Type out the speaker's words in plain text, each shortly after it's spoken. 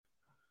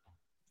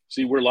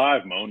See, we're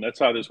live, Moan. That's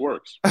how this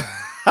works.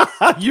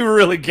 You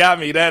really got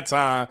me that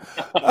time.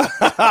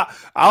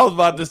 I was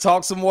about to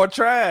talk some more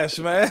trash,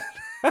 man.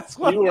 That's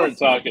what you weren't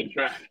talking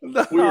trash.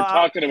 No, we were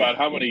talking about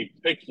how many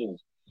pixels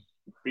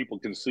people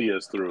can see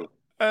us through.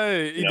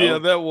 Hey, yeah,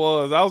 that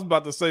was. I was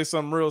about to say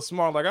something real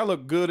smart. Like, I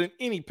look good in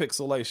any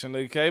pixelation,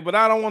 okay? But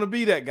I don't want to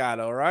be that guy,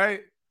 though,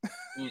 right?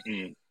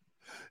 You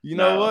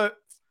know what?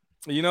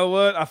 You know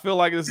what? I feel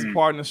like this is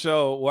part of the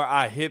show where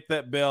I hit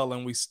that bell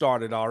and we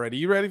started already.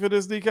 You ready for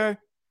this, DK?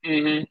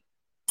 Mm-hmm.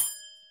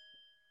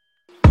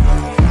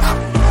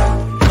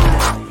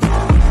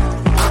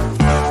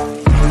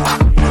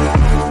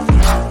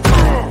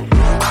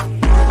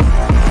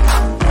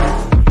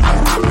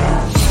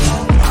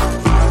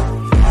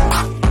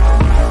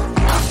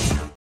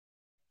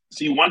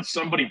 See, once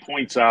somebody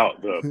points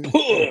out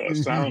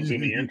the sounds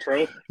in the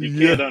intro, you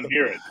can't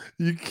unhear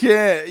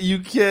it. You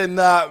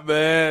cannot,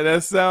 man.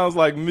 That sounds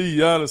like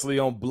me, honestly,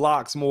 on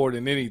blocks more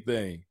than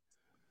anything.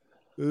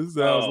 This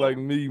sounds like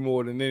me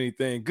more than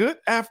anything. Good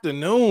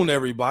afternoon,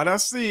 everybody. I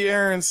see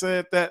Aaron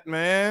said that,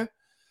 man.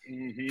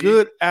 Mm-hmm.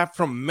 Good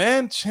from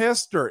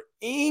Manchester,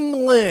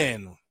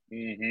 England.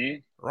 Mm-hmm.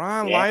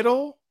 Ryan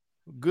Lytle,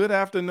 good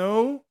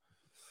afternoon.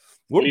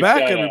 We're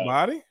back,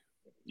 everybody.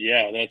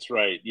 Yeah, that's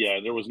right. Yeah,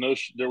 there was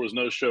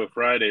no show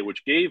Friday,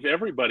 which gave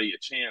everybody a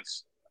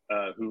chance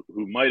who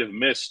might have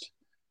missed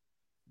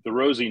the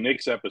Rosie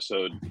Nix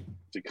episode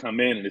to come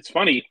in. And it's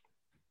funny,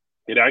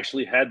 it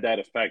actually had that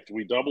effect.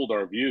 We doubled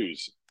our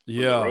views for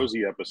the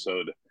Rosie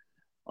episode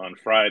on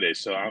Friday.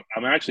 So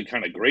I'm actually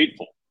kind of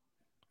grateful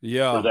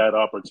for that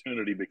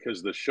opportunity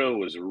because the show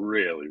was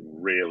really,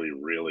 really,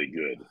 really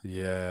good.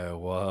 Yeah,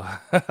 well,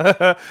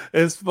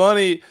 it's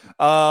funny.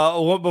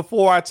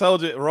 Before I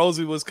told you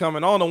Rosie was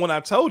coming on, and when I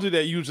told you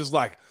that, you were just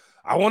like,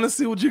 I want to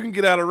see what you can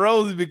get out of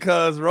Rosie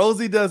because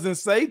Rosie doesn't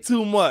say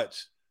too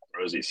much.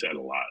 Rosie said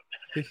a lot.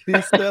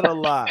 He said a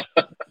lot.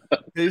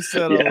 He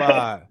said a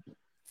lot.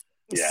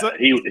 Yeah, so,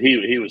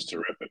 he was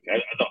terrific.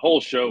 The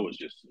whole show was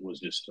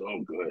just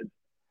so good.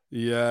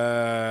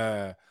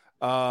 Yeah.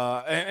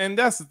 And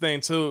that's the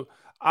thing too.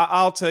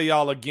 I'll tell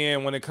y'all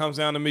again, when it comes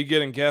down to me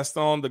getting guests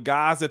on, the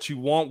guys that you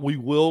want, we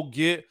will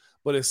get,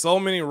 but it's so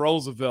many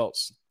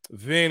Roosevelts,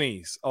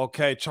 Vinnies,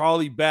 okay,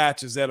 Charlie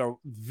Batches that are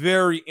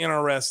very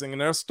interesting,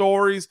 and their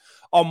stories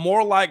are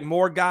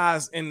more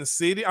guys in the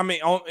city. I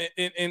mean,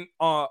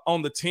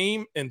 on the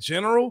team in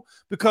general,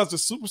 because the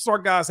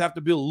superstar guys have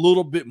to be a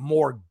little bit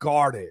more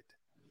guarded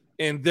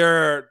in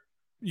their,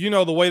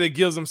 the way they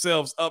gives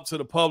themselves up to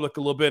the public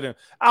a little bit. And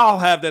I'll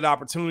have that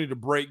opportunity to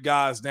break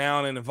guys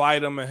down and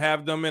invite them and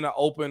have them in an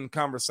open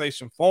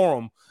conversation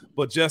forum.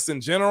 But just in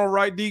general,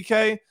 right,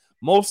 DK,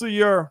 most of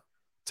your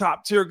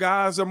top tier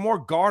guys are more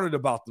guarded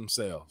about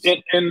themselves.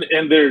 And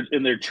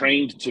they're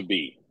trained to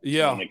be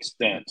to an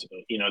extent.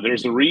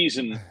 There's a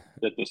reason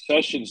that the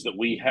sessions that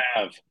we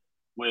have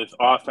with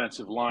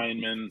offensive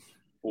linemen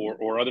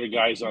or other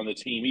guys on the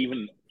team,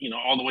 even,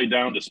 all the way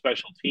down to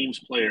special teams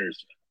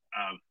players,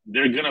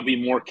 they're going to be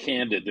more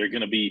candid. They're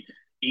going to be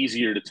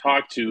easier to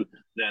talk to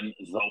than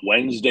the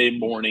Wednesday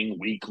morning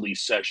weekly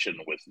session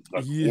with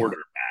the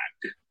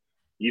quarterback.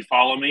 You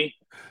follow me?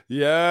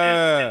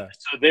 Yeah. And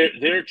so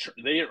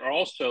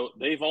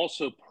they've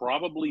also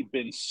probably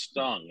been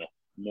stung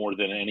more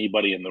than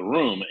anybody in the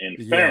room,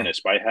 in fairness,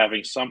 by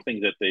having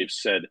something that they've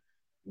said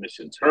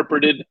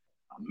misinterpreted,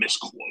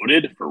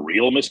 misquoted, for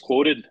real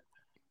misquoted.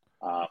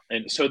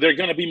 And so they're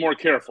going to be more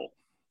careful.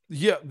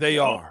 Yeah, they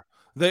are.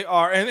 They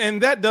are,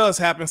 and that does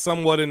happen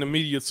somewhat in the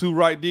media too,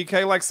 right,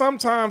 DK? Like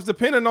sometimes,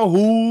 depending on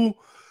who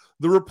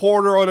the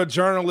reporter or the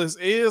journalist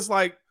is,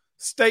 like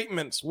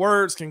statements,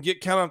 words can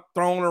get kind of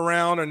thrown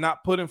around or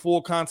not put in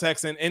full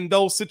context. And in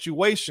those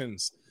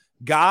situations,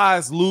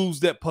 guys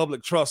lose that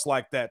public trust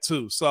like that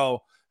too.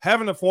 So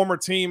having a former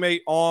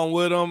teammate on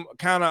with them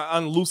kind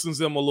of unloosens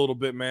them a little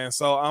bit, man.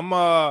 So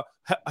I'm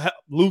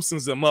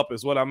loosens them up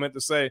is what I meant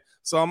to say.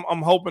 So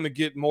I'm hoping to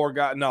get more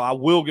guys. No, I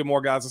will get more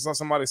guys. I saw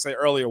somebody say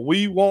earlier,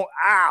 we want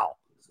Al.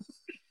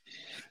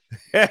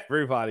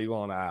 Everybody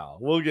want Al.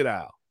 We'll get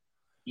Al.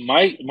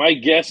 My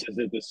guess is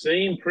that the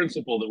same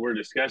principle that we're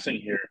discussing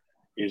here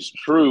is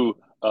true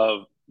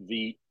of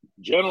the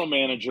general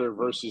manager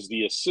versus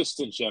the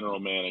assistant general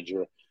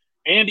manager.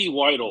 Andy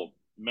Weidel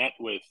met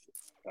with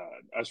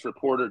us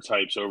reporter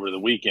types over the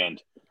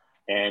weekend,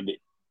 and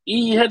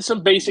he had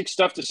some basic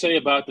stuff to say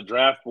about the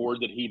draft board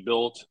that he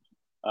built,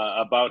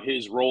 about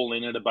his role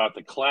in it, about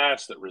the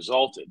class that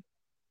resulted.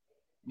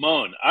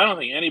 Moan, I don't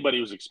think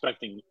anybody was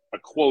expecting a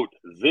quote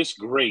this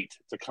great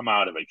to come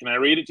out of it. Can I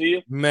read it to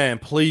you? Man,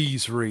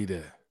 please read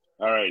it.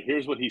 All right,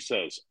 here's what he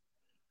says.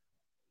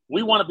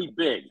 We want to be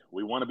big.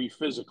 We want to be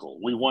physical.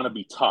 We want to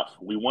be tough.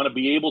 We want to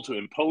be able to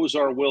impose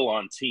our will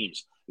on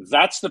teams.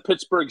 That's the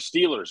Pittsburgh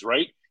Steelers,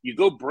 right? You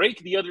go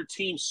break the other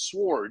team's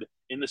sword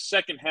in the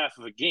second half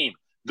of a game.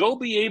 Go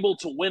be able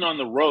to win on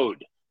the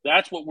road.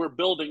 That's what we're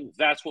building.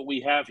 That's what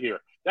we have here.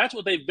 That's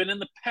what they've been in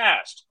the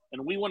past,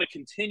 and we want to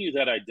continue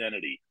that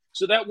identity.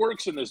 So that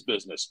works in this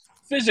business.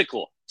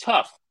 Physical,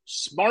 tough,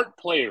 smart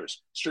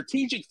players,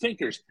 strategic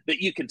thinkers that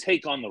you can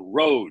take on the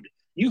road.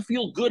 You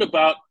feel good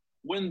about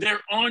when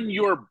they're on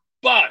your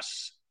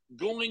bus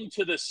going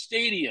to the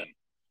stadium.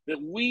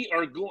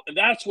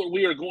 That's what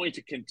we are going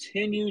to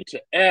continue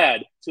to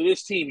add to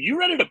this team. You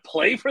ready to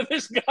play for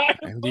this guy?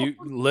 And you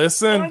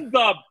listen on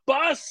the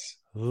bus?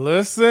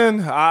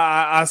 Listen,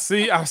 I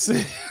see I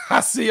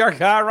see our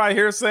guy right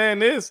here saying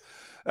this.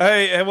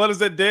 Hey, and what is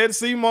that Dead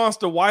Sea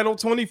Monster, Whittle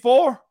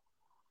 24?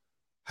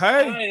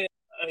 Hey.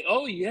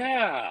 Oh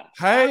yeah.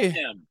 Hey.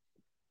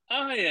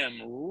 I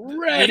am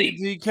ready.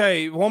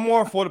 DK, one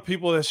more for the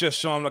people that's just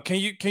showing up.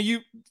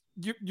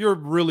 You're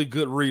really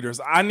good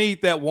readers. I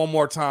need that one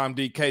more time,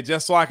 DK,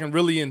 just so I can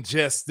really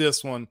ingest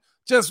this one.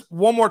 Just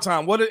one more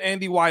time. What did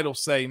Andy Whittle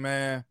say,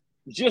 man?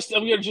 I'm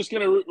just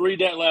gonna read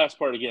that last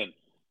part again.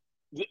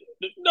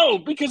 No,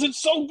 because it's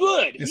so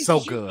good. It's so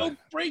good. Go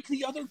break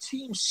the other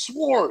team's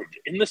sword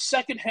in the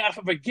second half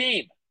of a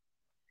game.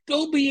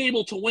 Go be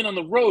able to win on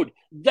the road.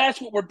 That's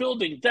what we're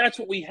building. That's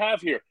what we have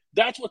here.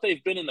 That's what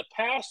they've been in the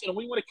past, and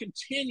we want to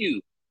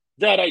continue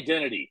that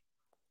identity.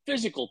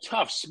 Physical,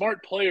 tough,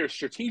 smart players,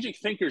 strategic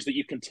thinkers that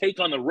you can take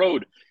on the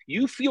road.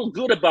 You feel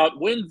good about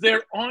when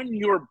they're on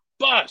your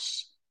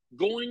bus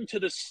going to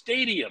the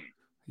stadium.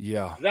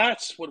 Yeah.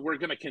 That's what we're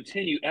going to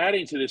continue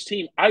adding to this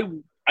team. I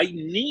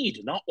need,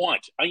 not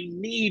want, I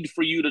need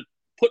for you to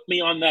put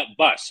me on that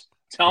bus.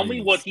 Tell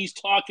me what he's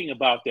talking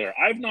about there.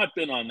 I've not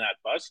been on that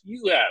bus.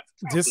 You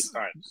have countless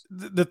times.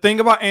 The thing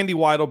about Andy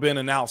Whittle being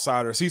an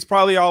outsider, he's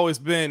probably always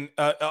been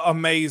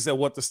amazed at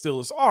what the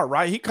Steelers are,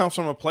 right? He comes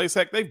from a place,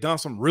 heck, they've done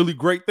some really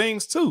great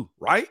things too,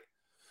 right?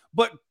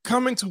 But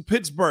coming to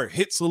Pittsburgh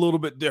hits a little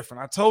bit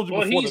different. I told you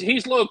before.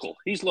 He's local.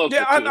 He's local.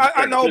 Yeah,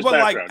 I know, but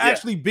like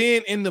actually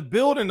being in the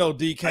building though,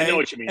 DK, I know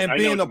what you mean. And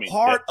being a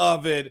part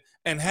of it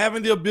and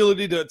having the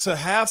ability to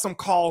have some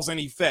cause and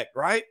effect,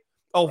 right?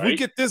 Oh, if we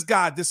get this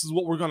guy, this is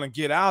what we're going to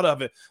get out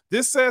of it.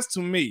 This says to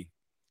me,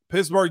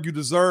 Pittsburgh, you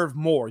deserve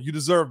more. You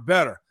deserve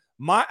better.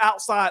 My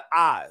outside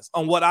eyes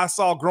on what I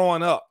saw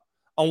growing up,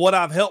 on what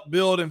I've helped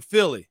build in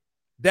Philly,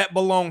 that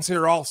belongs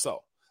here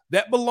also.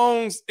 That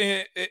belongs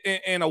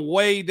in a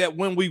way that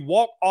when we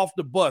walk off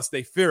the bus,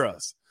 they fear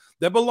us.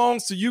 That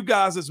belongs to you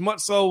guys as much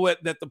so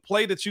that the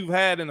play that you've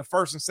had in the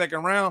first and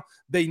second round,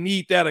 they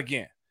need that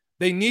again.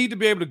 They need to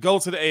be able to go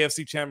to the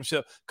AFC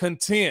Championship,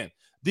 contend.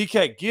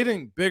 DK,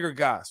 getting bigger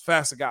guys,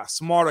 faster guys,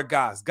 smarter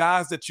guys,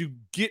 guys that you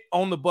get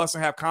on the bus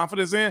and have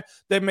confidence in,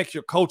 that makes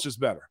your coaches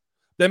better.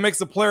 That makes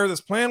the player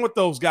that's playing with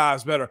those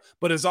guys better.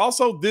 But it's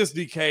also this,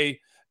 DK,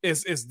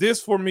 is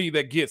this for me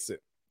that gets it.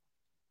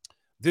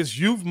 This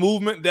youth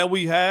movement that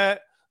we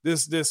had,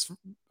 this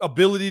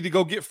ability to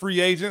go get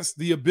free agents,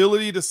 the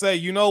ability to say,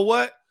 you know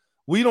what?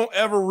 We don't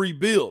ever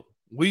rebuild.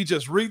 We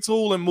just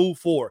retool and move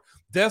forward.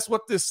 That's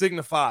what this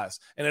signifies.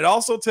 And it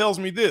also tells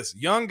me this,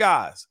 young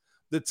guys,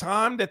 the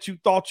time that you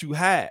thought you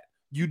had,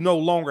 you no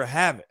longer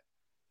have it.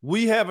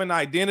 We have an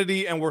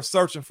identity and we're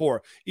searching for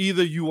it.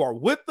 Either you are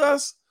with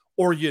us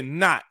or you're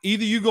not.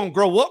 Either you're going to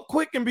grow up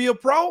quick and be a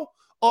pro,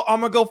 or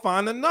I'm going to go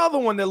find another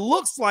one that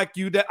looks like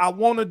you that I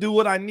want to do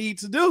what I need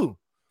to do.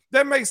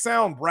 That may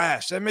sound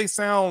brash. That may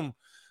sound,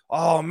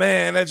 oh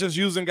man, that's just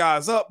using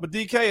guys up. But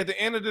DK, at the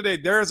end of the day,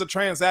 there is a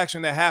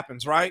transaction that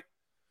happens, right?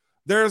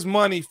 There's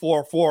money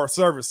for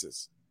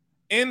services.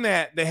 In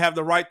that, they have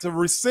the right to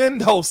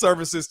rescind those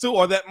services too,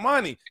 or that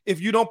money,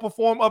 if you don't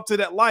perform up to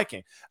that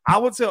liking. I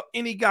would tell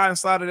any guy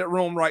inside of that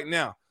room right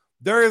now,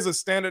 there is a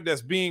standard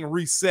that's being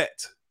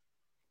reset.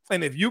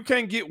 And if you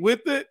can't get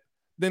with it,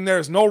 then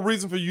there's no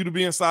reason for you to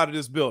be inside of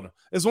this building.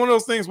 It's one of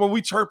those things where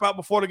we chirp out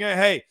before the game,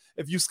 hey,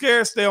 if you're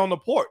scared, stay on the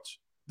porch.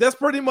 That's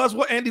pretty much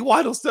what Andy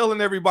Whitle's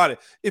telling everybody.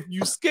 If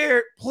you're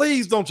scared,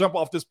 please don't jump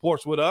off this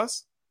porch with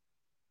us.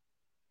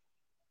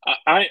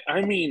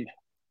 I mean,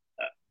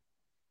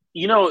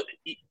 you know,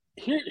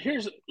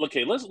 here's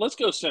okay. Let's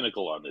go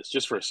cynical on this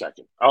just for a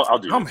second. I'll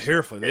do. I'm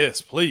here for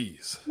this,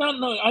 please.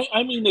 No.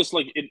 I mean this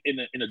like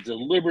in a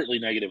deliberately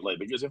negative way,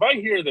 because if I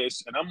hear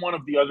this and I'm one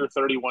of the other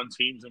 31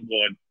 teams, I'm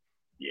going,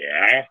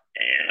 yeah,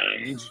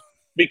 and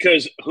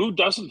because who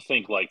doesn't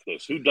think like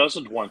this? Who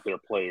doesn't want their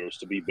players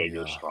to be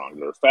bigger,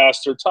 stronger,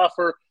 faster,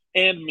 tougher,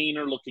 and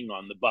meaner looking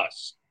on the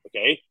bus?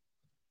 Okay,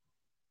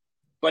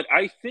 but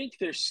I think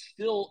there's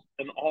still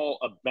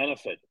a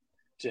benefit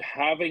to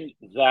having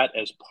that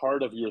as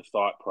part of your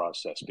thought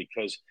process,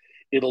 because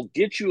it'll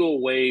get you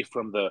away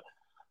from the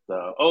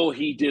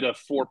he did a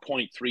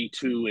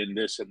 4.32 in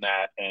this and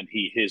that, and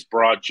his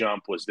broad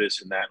jump was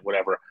this and that and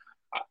whatever.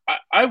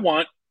 I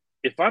want,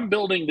 if I'm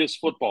building this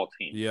football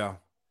team,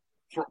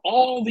 for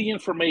all the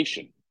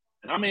information,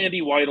 and I'm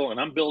Andy Whittle and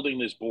I'm building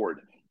this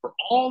board, for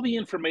all the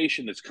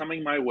information that's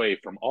coming my way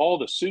from all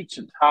the suits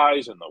and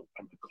ties and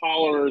the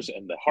collars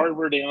and the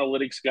Harvard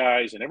analytics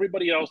guys and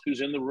everybody else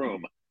who's in the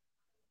room,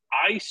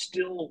 I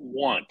still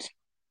want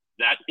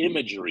that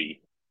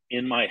imagery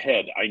in my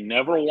head. I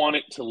never want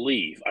it to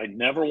leave. I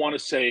never want to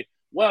say,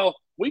 well,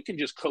 we can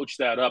just coach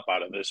that up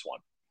out of this one.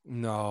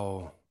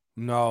 No.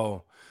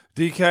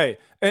 DK,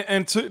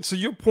 and to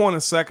your point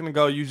a second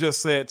ago, you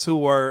just said too,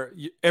 where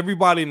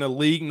everybody in the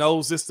league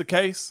knows this the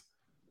case.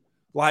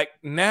 Like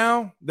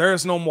now, there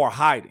is no more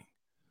hiding.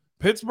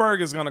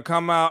 Pittsburgh is going to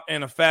come out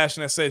in a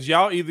fashion that says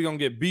y'all either going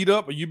to get beat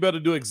up or you better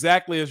do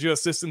exactly as your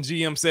assistant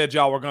GM said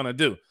y'all were going to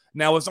do.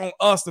 Now it's on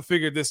us to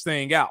figure this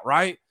thing out,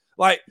 right?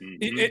 Like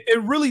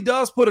it really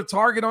does put a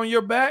target on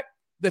your back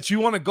that you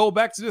want to go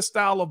back to this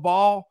style of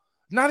ball,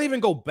 not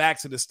even go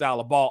back to this style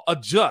of ball,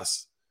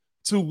 adjust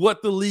to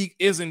what the league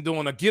isn't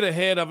doing or get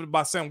ahead of it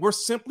by saying we're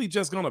simply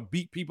just going to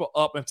beat people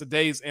up in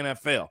today's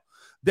NFL.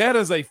 That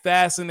is a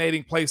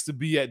fascinating place to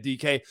be at,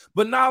 DK.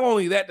 But not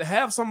only that, to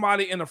have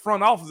somebody in the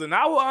front office, and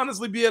I will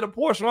honestly be at a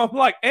portion where I'm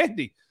like,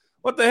 Andy,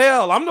 what the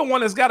hell? I'm the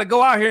one that's got to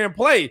go out here and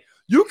play.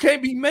 You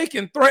can't be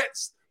making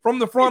threats from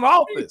the front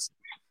office.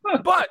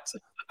 But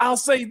I'll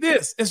say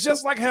this. It's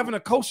just like having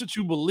a coach that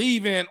you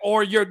believe in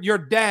or your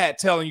dad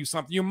telling you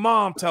something, your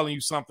mom telling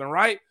you something,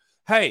 right?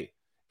 Hey,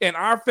 in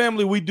our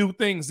family, we do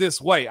things this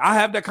way. I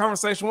have that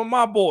conversation with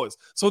my boys.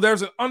 So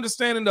there's an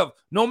understanding of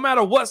no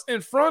matter what's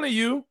in front of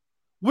you,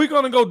 we're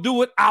going to go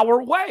do it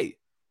our way.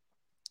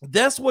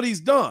 That's what he's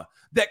done.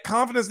 That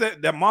confidence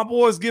that my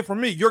boys get from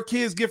me, your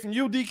kids get from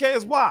you, DK,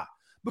 is why?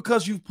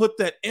 Because you put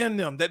that in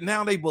them, that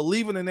now they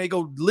believe it and they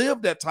go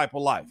live that type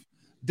of life.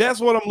 That's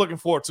what I'm looking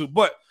forward to.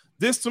 But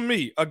this to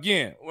me,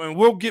 again, when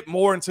we'll get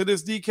more into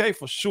this, DK,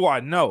 for sure, I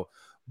know.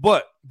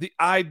 But the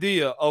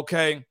idea,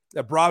 okay,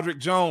 that Broderick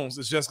Jones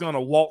is just going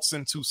to waltz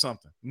into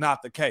something,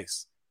 not the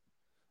case.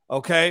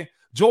 Okay?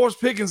 George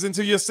Pickens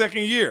into your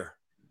second year.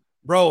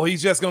 Bro,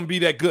 he's just going to be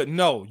that good.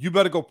 No, you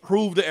better go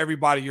prove to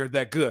everybody you're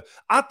that good.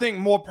 I think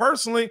more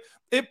personally,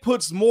 it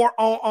puts more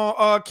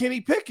on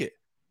Kenny Pickett.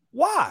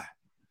 Why?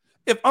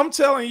 If I'm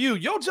telling you,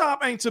 your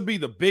job ain't to be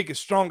the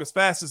biggest, strongest,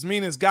 fastest,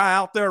 meanest guy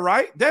out there,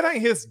 right? That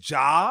ain't his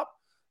job.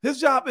 His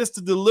job is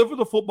to deliver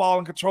the football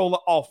and control the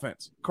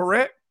offense,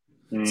 correct?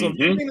 Mm-hmm. So if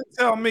you mean to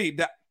tell me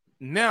that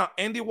now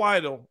Andy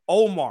Weidl,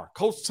 Omar,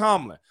 Coach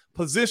Tomlin,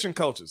 position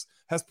coaches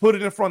has put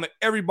it in front of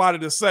everybody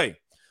to say,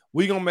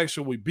 we're going to make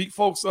sure we beat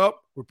folks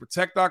up, we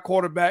protect our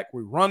quarterback,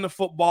 we run the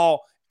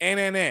football,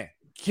 and.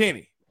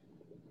 Kenny,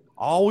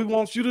 all we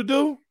want you to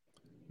do,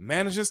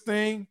 manage this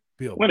thing,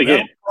 be a win a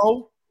game.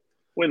 Pro,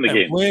 win the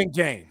game. Win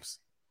games.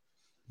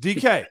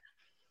 DK,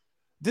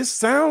 this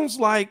sounds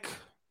like,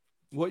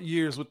 what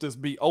years would this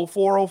be?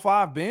 04,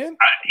 05, Ben?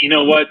 You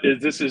know what?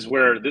 This is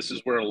where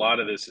a lot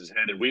of this is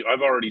headed.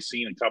 I've already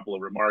seen a couple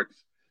of remarks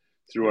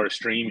through our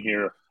stream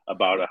here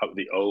about how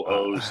the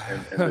OOs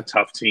and the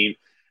tough team.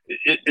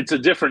 It's a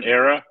different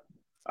era.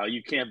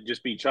 You can't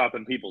just be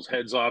chopping people's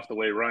heads off the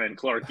way Ryan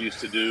Clark used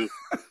to do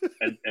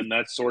and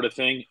that sort of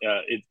thing.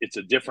 It's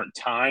a different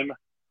time.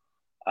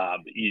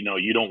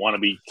 You don't want to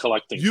be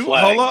collecting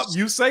flags. Hold up.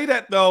 You say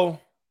that, though,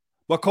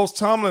 but Coach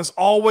Tomlin is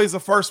always the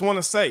first one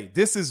to say,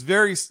 this is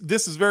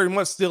very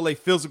much still a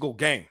physical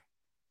game.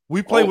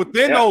 We play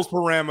within those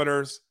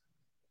parameters,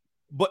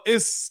 but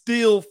it's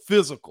still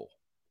physical.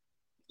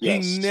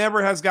 Yes. He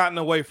never has gotten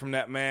away from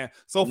that, man.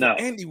 So for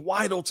Andy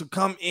Weidl to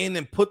come in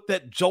and put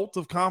that jolt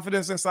of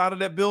confidence inside of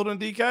that building,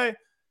 DK,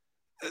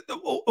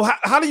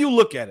 how do you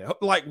look at it?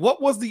 Like, what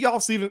was the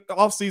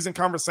off-season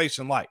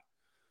conversation like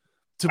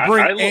to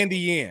bring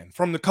Andy in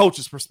from the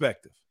coach's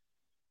perspective?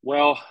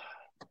 Well,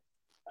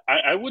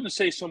 I wouldn't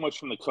say so much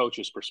from the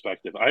coach's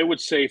perspective. I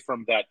would say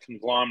from that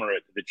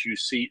conglomerate that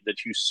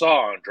you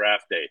saw on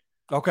draft day.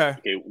 Okay.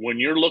 When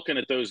you're looking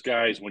at those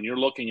guys, when you're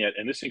looking at,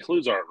 and this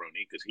includes Art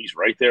Rooney because he's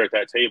right there at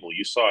that table.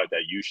 You saw it,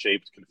 that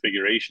U-shaped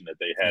configuration that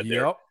they had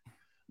there.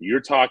 You're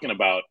talking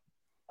about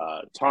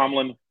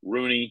Tomlin,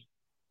 Rooney,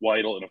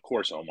 Weidl, and of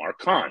course Omar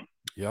Khan,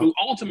 who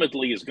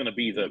ultimately is going to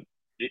be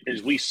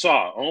as we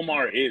saw,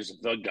 Omar is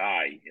the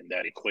guy in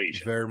that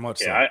equation. Very much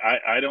so.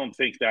 I don't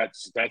think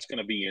that's going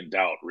to be in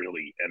doubt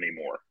really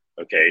anymore.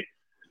 Okay.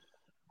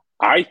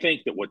 I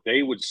think that what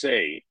they would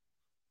say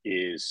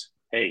is,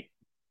 hey,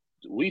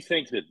 do we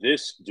think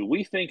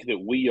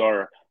that we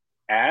are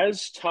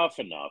as tough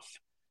enough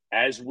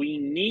as we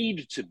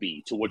need to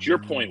be, to what your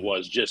point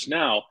was just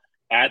now,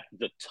 at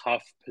the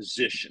tough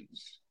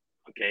positions?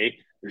 Okay.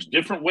 There's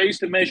different ways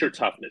to measure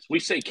toughness. We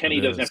say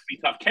Kenny doesn't have to be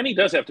tough. Kenny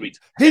does have to be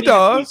tough. He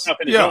does. Tough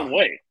in his own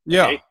way.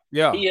 Okay?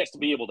 Yeah. He has to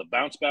be able to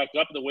bounce back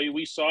up the way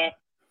we saw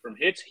from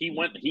hits.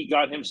 He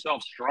got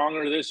himself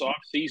stronger this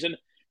offseason.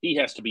 He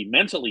has to be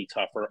mentally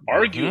tougher,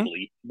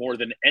 arguably more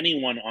than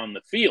anyone on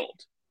the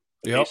field.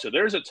 Okay, so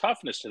there's a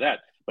toughness to that.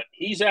 But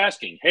he's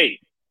asking, hey,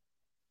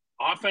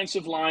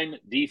 offensive line,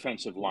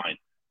 defensive line,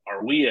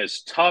 are we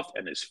as tough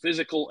and as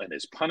physical and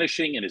as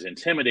punishing and as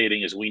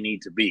intimidating as we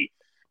need to be?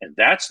 And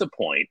that's the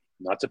point,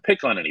 not to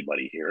pick on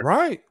anybody here.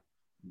 Right.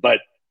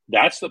 But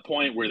that's the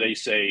point where they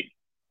say,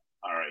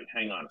 all right,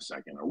 hang on a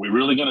second. Are we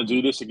really going to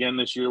do this again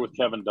this year with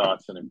Kevin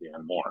Dotson and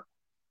Dan Moore?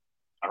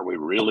 Are we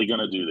really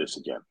going to do this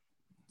again?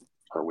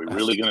 Are we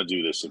really going to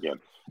do this again?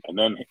 And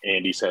then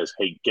Andy says,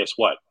 hey, guess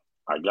what?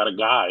 I got a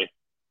guy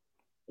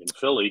in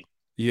Philly.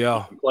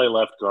 Yeah. He can play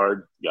left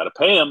guard. You got to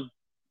pay him.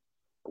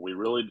 Are we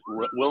really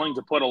willing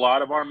to put a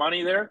lot of our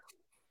money there?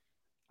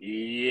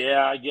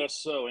 Yeah, I guess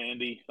so,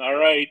 Andy. All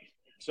right.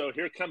 So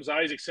here comes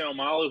Isaac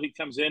Seumalo. He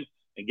comes in,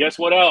 and guess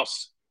what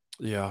else?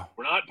 Yeah.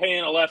 We're not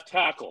paying a left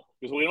tackle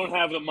because we don't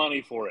have the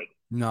money for it.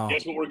 No.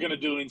 Guess what we're going to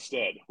do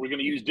instead? We're going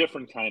to use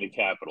different kind of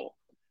capital.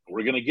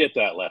 We're going to get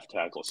that left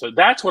tackle. So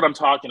that's what I'm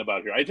talking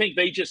about here. I think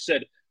they just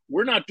said,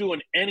 we're not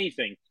doing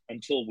anything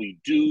until we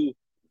do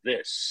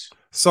this.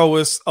 So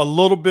it's a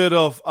little bit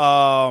of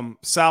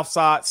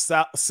Southside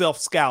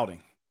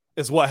self-scouting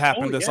is what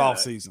happened this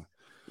offseason.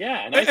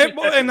 Yeah, and I think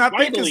that's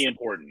vitally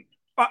important.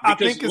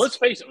 Because let's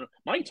face it,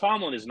 Mike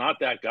Tomlin is not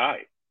that guy.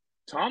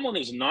 Tomlin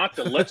is not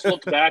the let's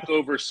look back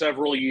over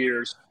several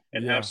years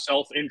and have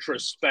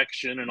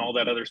self-introspection and all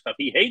that other stuff.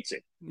 He hates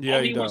it. Yeah,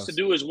 all he wants to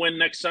do is win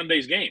next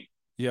Sunday's game.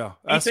 Yeah.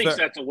 He thinks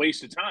that's a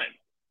waste of time.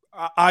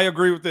 I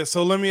agree with this.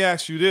 So let me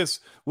ask you this.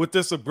 With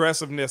this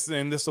aggressiveness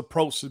and this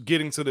approach to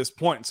getting to this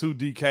point too,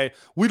 DK,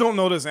 we don't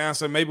know this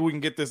answer. Maybe we can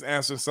get this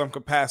answer in some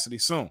capacity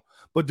soon.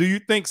 But do you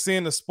think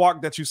seeing the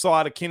spark that you saw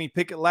out of Kenny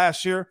Pickett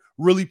last year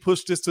really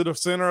pushed this to the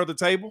center of the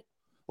table?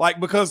 Like,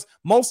 because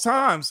most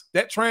times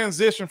that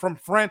transition from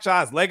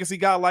franchise legacy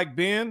guy like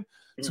Ben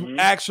to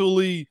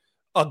actually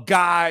a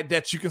guy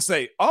that you can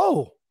say,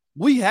 oh,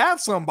 we have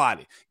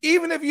somebody.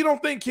 Even if you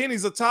don't think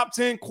Kenny's a top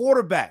 10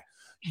 quarterback,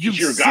 you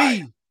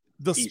see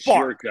the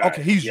spark.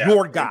 Okay, he's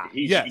your guy.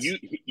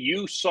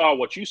 You saw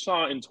what you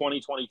saw in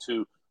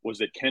 2022 was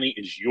that Kenny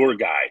is your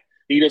guy.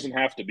 He doesn't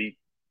have to be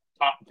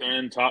top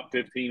 10, top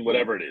 15,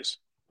 whatever it is.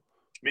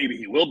 Maybe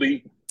he will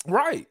be.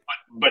 Right.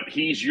 But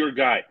he's your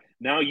guy.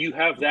 Now you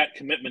have that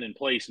commitment in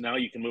place. Now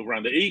you can move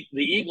around. The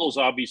Eagles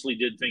obviously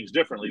did things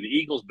differently. The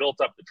Eagles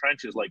built up the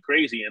trenches like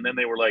crazy, and then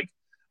they were like,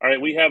 all right,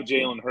 we have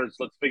Jalen Hurts.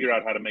 Let's figure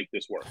out how to make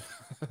this work.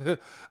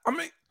 I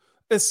mean,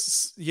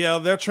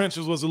 their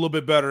trenches was a little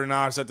bit better than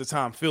ours at the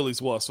time.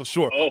 Philly's was, for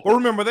sure. But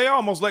remember, they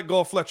almost let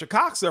go of Fletcher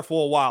Cox there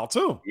for a while,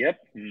 too. Yep.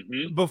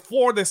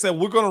 Before they said,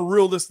 we're going to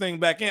reel this thing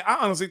back in. I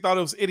honestly thought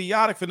it was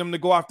idiotic for them to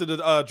go after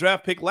the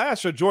draft pick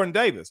last year, Jordan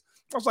Davis.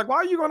 I was like, why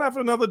are you going after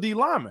another D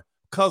lineman?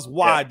 Because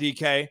why,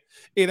 DK?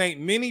 It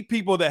ain't many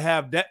people that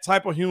have that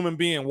type of human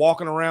being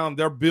walking around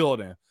their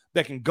building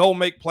that can go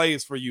make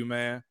plays for you,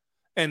 man.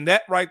 And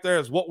that right there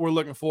is what we're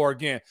looking for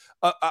again.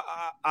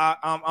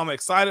 I'm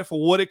excited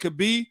for what it could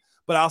be,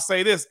 but I'll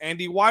say this,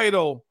 Andy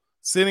White'll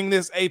sending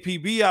this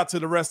APB out to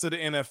the rest of the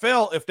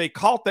NFL if they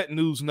caught that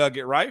news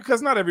nugget, right?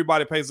 Because not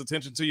everybody pays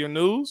attention to your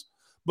news,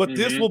 but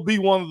this will be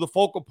one of the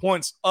focal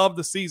points of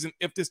the season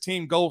if this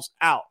team goes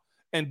out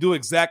and do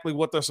exactly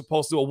what they're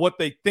supposed to do or what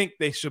they think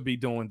they should be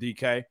doing,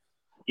 DK.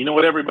 You know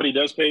what everybody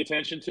does pay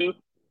attention to?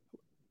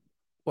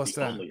 What's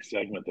the that? Only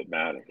segment that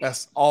matters.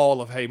 That's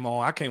all of Hey Mo.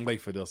 I can't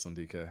wait for this one,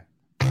 DK.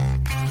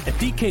 At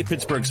DK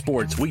Pittsburgh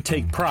Sports, we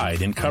take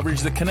pride in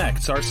coverage that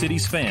connects our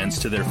city's fans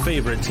to their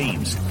favorite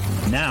teams.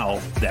 Now,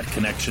 that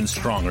connection's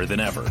stronger than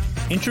ever.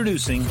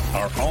 Introducing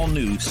our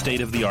all-new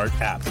state-of-the-art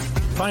app.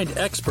 Find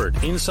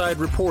expert inside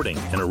reporting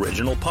and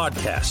original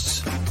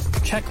podcasts.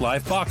 Check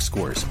live box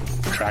scores.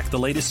 Track the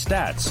latest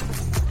stats.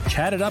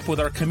 Chat it up with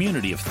our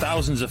community of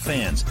thousands of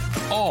fans,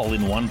 all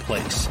in one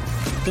place.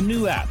 The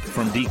new app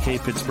from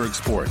DK Pittsburgh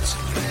Sports.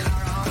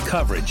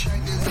 Coverage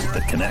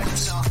that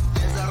connects.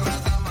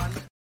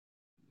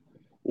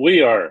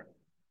 We are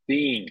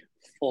being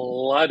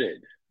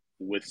flooded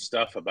with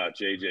stuff about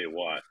J.J.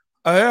 Watt.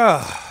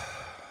 Yeah.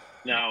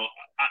 Now,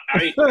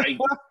 I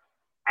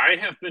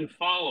have been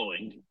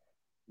following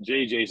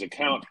JJ's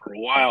account for a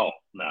while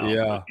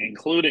now,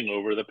 including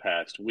over the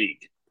past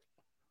week.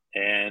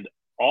 And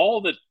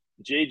all that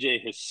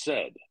JJ has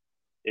said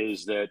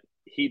is that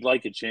he'd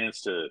like a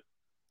chance to,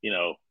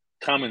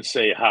 come and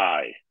say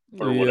hi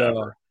or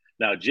whatever.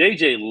 Now,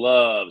 JJ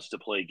loves to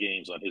play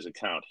games on his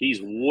account. He's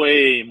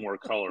way more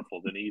colorful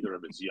than either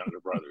of his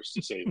younger brothers,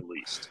 to say the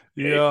least.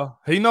 Okay? Yeah,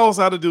 he knows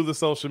how to do the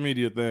social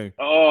media thing.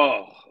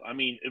 Oh, I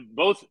mean, in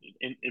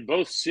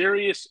both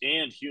serious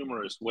and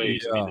humorous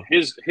ways. Yeah. I mean,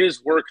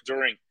 his work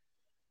during,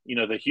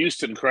 the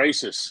Houston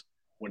crisis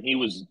when he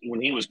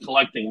was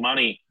collecting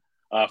money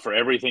for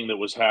everything that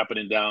was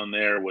happening down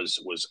there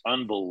was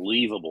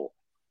unbelievable.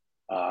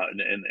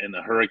 In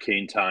the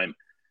hurricane time,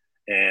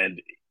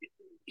 and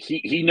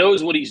he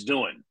knows what he's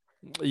doing.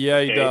 Yeah,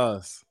 okay? He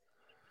does.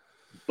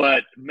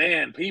 But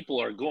man,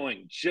 people are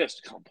going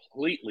just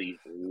completely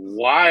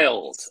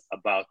wild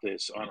about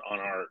this on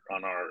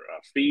our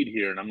feed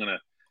here, and I'm going to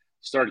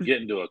start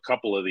getting to a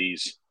couple of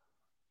these.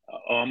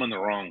 I'm in the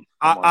wrong.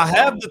 I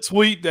have the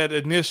tweet that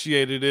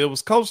initiated it. It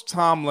was Coach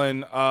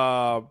Tomlin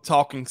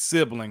talking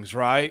siblings,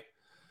 right?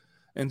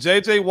 And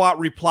J.J. Watt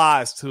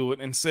replies to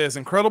it and says,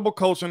 incredible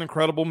coach and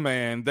incredible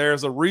man.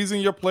 There's a reason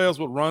your players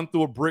would run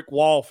through a brick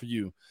wall for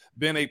you.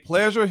 Been a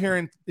pleasure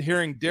hearing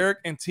Derek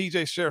and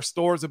TJ share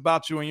stories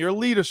about you and your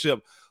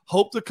leadership.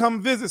 Hope to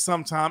come visit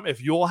sometime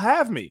if you'll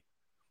have me.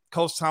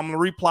 Coach Tomlin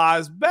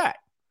replies back,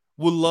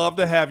 would love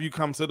to have you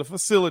come to the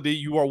facility.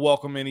 You are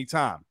welcome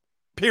anytime.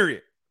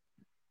 Period.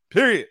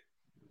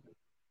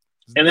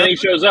 And then he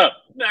shows up.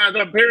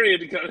 The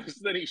period because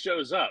then he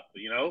shows up,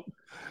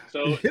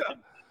 So –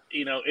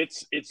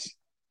 it's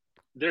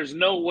there's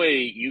no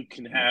way you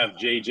can have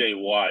J.J.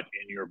 Watt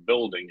in your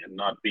building and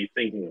not be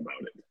thinking about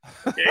it.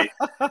 Okay,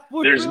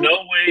 there's no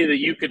way that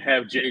you can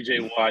have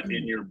J.J. Watt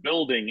in your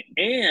building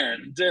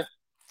and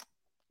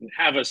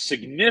have a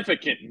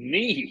significant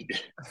need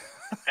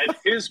at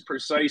his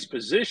precise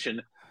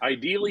position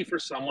ideally for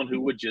someone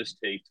who would just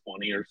take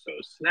 20 or so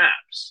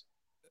snaps.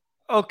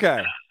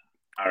 Okay.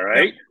 All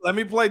right. Let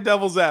me play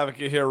devil's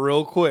advocate here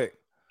real quick.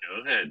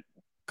 Go ahead.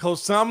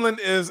 Coach Tomlin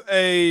is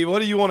what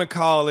do you want to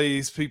call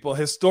these people?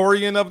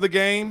 Historian of the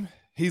game.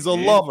 He's a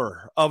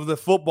lover of the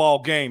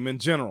football game in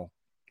general.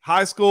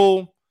 High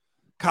school,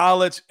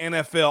 college,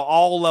 NFL,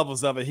 all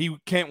levels of it. He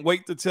can't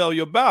wait to tell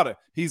you about it.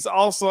 He's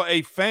also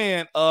a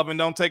fan of, and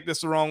don't take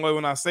this the wrong way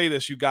when I say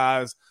this, you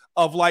guys,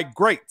 of like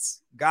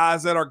greats,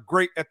 guys that are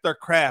great at their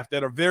craft,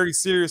 that are very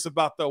serious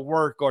about their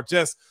work, or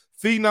just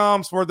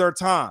phenoms for their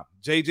time.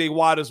 J.J.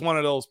 Watt is one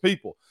of those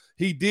people.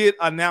 He did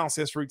announce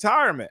his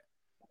retirement,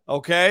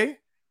 okay?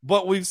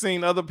 But we've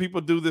seen other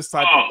people do this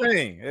type of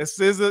thing. Is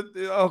it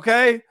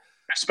okay?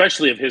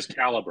 Especially of his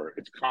caliber.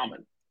 It's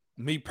common.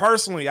 Me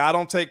personally, I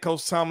don't take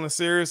Coach Tomlin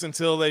serious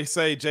until they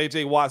say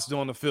J.J. Watt's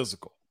doing the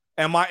physical.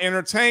 Am I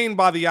entertained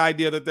by the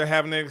idea that they're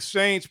having an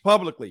exchange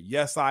publicly?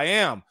 Yes, I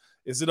am.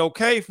 Is it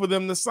okay for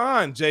them to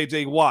sign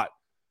J.J. Watt?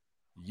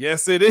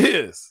 Yes, it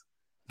is.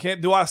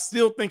 Do I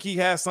still think he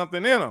has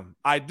something in him?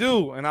 I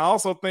do. And I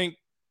also think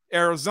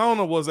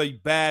Arizona was a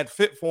bad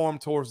fit for him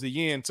towards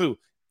the end, too.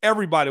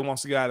 Everybody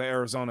wants to get out of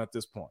Arizona at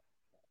this point.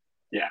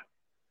 Yeah.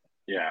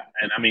 Yeah.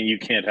 And, I mean, you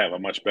can't have a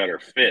much better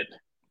fit,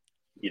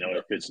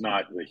 if it's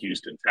not the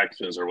Houston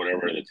Texans or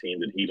whatever, the team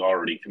that he'd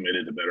already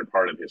committed the better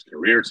part of his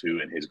career to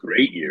in his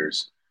great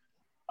years.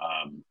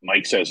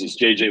 Mike says, is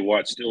J.J.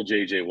 Watt still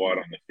J.J. Watt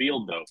on the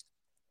field, though?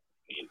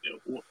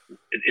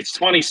 It's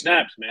 20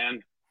 snaps,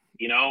 man.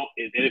 And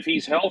if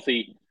he's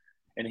healthy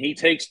and he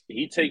takes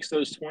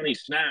those 20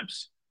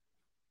 snaps,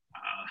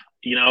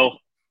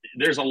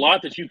 there's a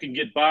lot that you can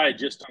get by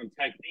just on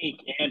technique.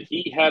 And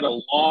he had a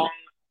long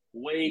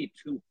way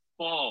to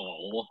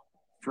fall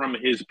from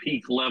his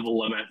peak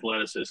level of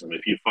athleticism,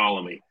 if you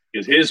follow me.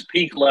 Because his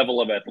peak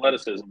level of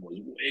athleticism was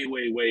way,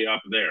 way, way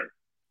up there.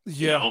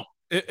 Yeah,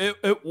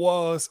 it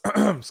was.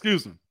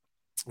 Excuse me.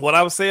 What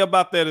I would say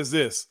about that is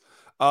this.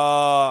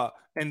 And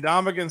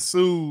Ndamukong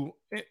Suh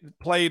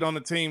played on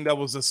a team that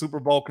was a Super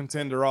Bowl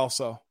contender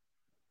also.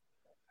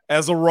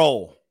 As a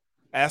role,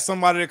 as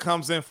somebody that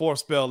comes in for a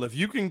spell, if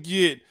you can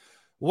get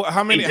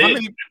how many?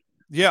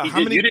 Yeah, how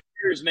many? You didn't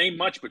hear his name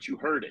much, but you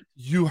heard it.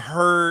 You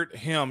heard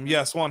him,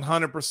 yes,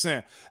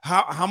 100%.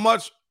 How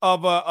much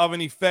of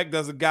an effect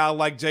does a guy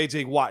like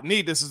J.J. Watt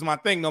need? This is my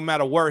thing. No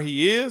matter where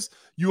he is,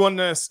 you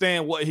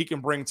understand what he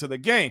can bring to the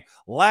game.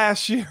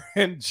 Last year,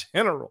 in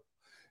general,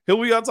 here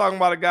we are talking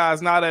about a guy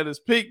who's not at his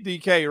peak,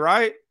 DK,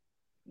 right?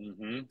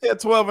 Mm-hmm. He had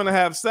 12 and a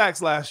half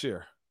sacks last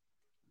year.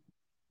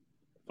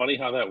 Funny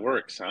how that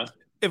works, huh?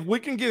 If we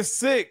can get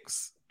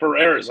 6 for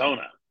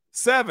Arizona,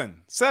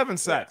 7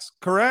 sacks,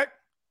 correct?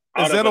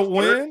 Is that a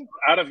win?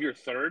 Out of your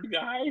third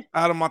guy?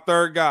 Out of my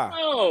third guy.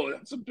 Oh,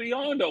 that's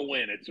beyond a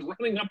win. It's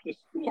running up the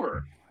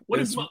score.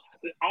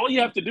 All you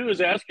have to do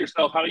is ask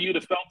yourself how you'd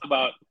have felt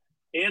about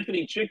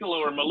Anthony Chickalo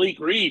or Malik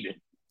Reed.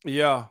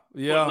 Yeah.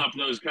 Putting up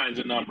those kinds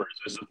of numbers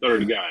as a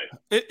third guy.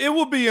 It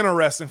will be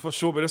interesting for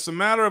sure, but it's a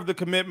matter of the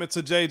commitment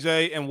to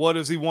JJ and what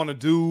does he want to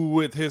do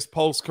with his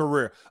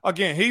post-career.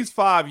 Again, he's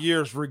 5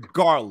 years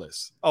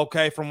regardless,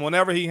 okay, from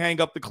whenever he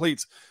hang up the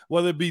cleats,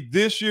 whether it be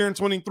this year in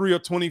 23 or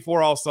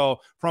 24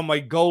 also, from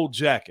a gold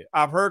jacket.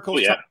 I've heard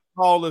Coach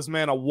call this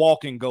man a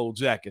walking gold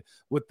jacket.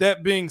 With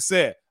that being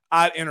said,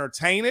 I'd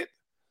entertain it.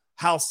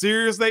 How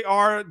serious they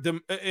are,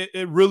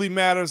 it really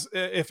matters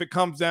if it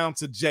comes down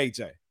to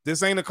JJ.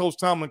 This ain't a Coach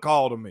Tomlin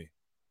call to me.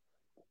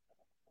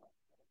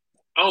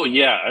 Oh,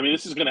 yeah. I mean,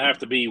 this is going to have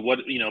to be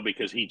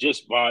because he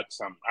just bought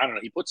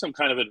he put some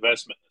kind of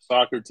investment in the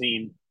soccer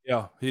team.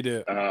 Yeah, he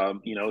did.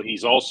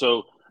 He's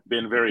also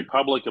been very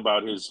public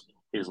about his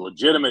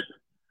legitimate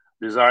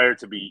desire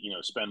to be,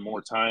 spend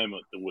more time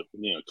with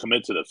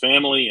commit to the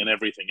family and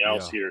everything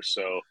else here.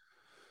 So,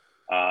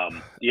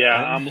 I'm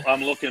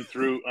looking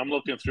through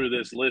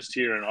this list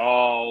here, and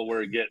all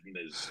we're getting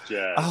is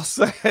jazz.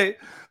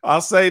 I'll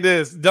say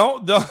this.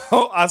 Don't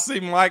I see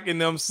Mike and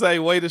them say,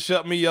 way to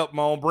shut me up,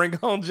 Mon. Bring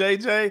on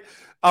JJ.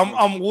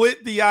 I'm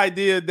with the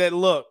idea that,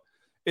 look,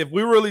 if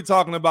we're really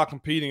talking about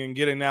competing and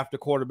getting after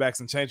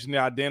quarterbacks and changing the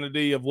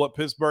identity of what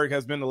Pittsburgh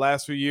has been the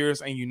last few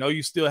years, and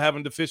you still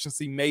having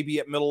deficiency maybe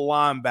at middle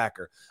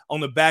linebacker, on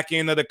the back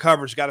end of the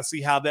coverage, got to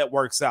see how that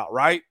works out,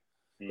 right?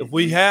 If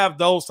we have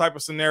those type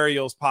of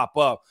scenarios pop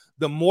up,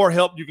 the more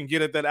help you can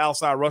get at that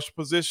outside rush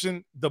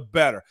position, the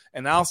better.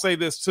 And I'll say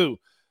this too.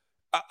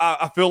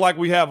 I feel like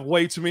we have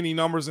way too many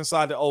numbers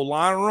inside the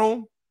O-line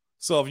room.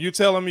 So if you're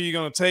telling me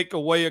you're going to take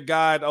away a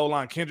guy at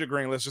O-line, Kendrick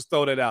Green, let's just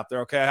throw that out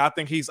there, okay? I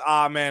think he's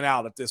odd man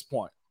out at this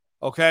point,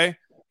 okay?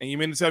 And you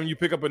mean to tell me you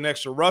pick up an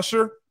extra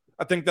rusher?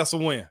 I think that's a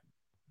win.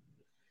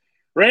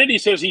 Randy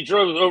says he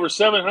drove over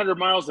 700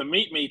 miles to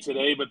meet me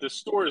today, but the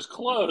store is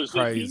closed.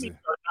 Crazy.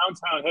 Our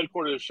downtown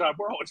headquarters shop,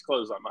 we're always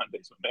closed on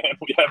Mondays, man.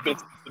 We have been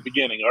since the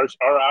beginning.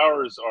 Our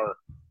hours are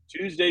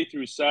Tuesday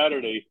through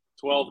Saturday,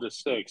 12 to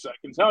 6. I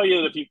can tell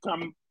you that if you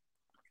come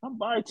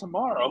by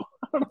tomorrow,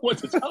 I don't know what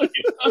to tell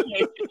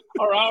you.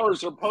 Our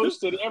hours are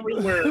posted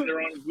everywhere.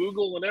 They're on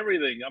Google and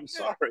everything. I'm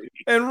sorry.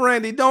 And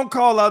Randy, don't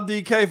call out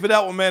DK for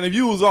that one, man. If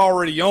you was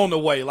already on the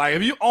way, like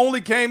if you only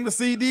came to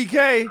see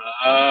DK,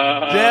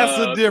 that's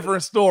a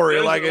different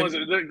story. Like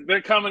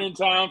they're coming in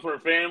town for a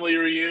family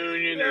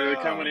reunion, or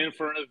they're coming in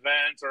for an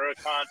event or a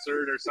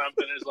concert or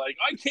something. It's like,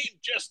 I came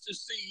just to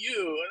see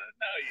you.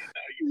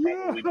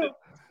 No, you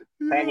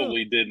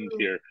probably didn't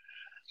hear.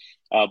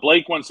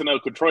 Blake wants to know,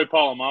 could Troy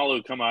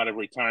Polamalu come out of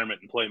retirement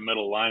and play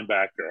middle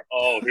linebacker?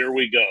 Oh, here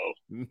we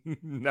go.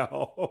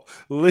 No.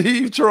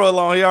 Leave Troy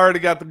alone. He already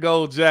got the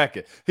gold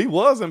jacket. He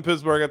was in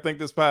Pittsburgh, I think,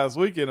 this past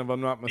weekend, if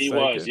I'm not mistaken.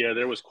 He was, yeah.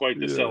 There was quite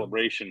the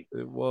celebration.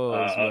 It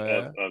was,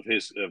 man.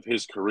 Of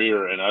his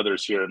career and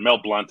others here. And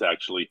Mel Blunt,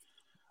 actually.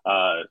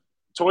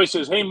 Toy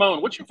says, hey,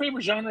 Moan, what's your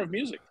favorite genre of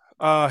music?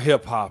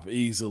 Hip hop,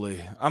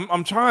 easily.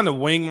 I'm trying to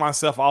wing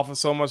myself off of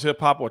so much hip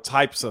hop, or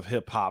types of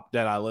hip hop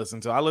that I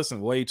listen to. I listen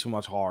to way too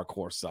much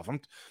hardcore stuff.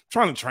 I'm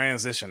trying to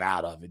transition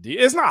out of it.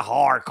 It's not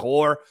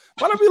hardcore,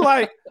 but I'd be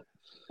like,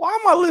 why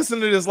am I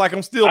listening to this like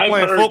I'm still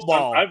playing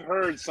football? I've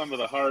heard some of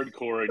the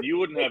hardcore, and you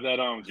wouldn't have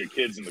that on with your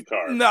kids in the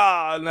car.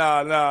 Nah.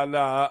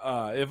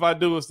 If I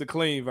do, it's the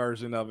clean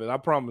version of it. I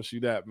promise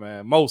you that,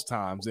 man. Most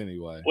times,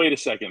 anyway. Wait a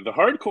second. The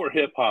hardcore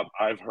hip hop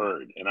I've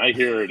heard, and I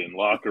hear it in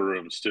locker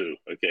rooms too.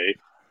 Okay.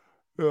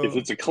 If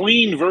it's a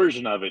clean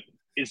version of it,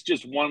 it's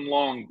just one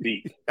long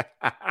beat.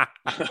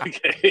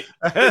 Okay.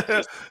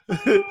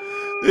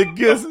 It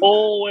gets the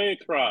whole way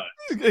across.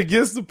 It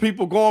gets the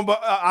people going.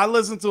 But I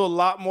listen to a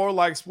lot more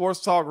like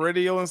sports talk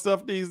radio and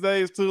stuff these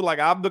days too. Like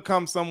I've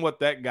become somewhat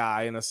that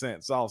guy in a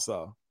sense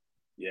also.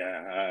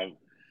 Yeah.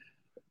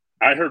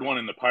 I heard one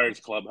in the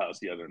Pirates clubhouse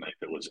the other night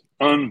that was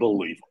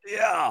unbelievable.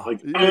 Yeah.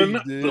 Like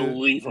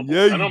unbelievable.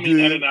 Yeah, I don't mean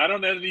that. I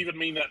don't even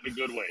mean that in a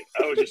good way.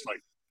 I was just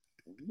like,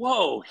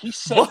 whoa, he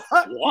said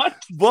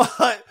what?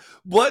 But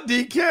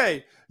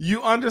DK,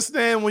 you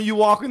understand when you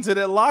walk into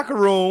that locker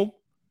room,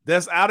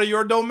 that's out of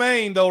your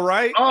domain though,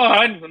 right? Oh,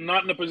 I'm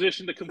not in a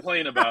position to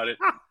complain about it.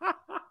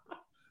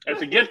 At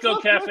the Get-Go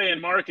Cafe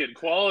and Market,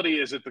 quality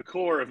is at the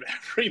core of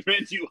every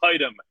menu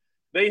item.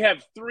 They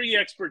have 3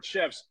 expert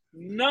chefs,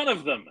 none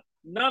of them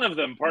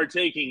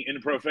partaking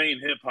in profane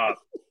hip-hop.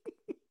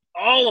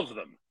 All of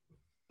them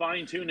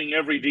fine-tuning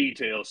every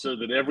detail so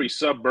that every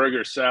sub,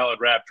 burger, salad,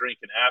 wrap, drink,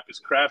 and app is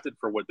crafted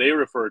for what they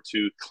refer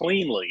to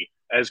cleanly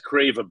as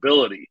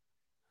craveability.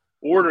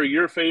 Order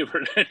your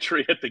favorite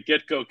entry at the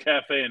Get-Go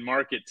Cafe and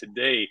Market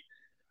today.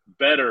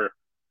 Better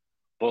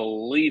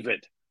believe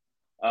it.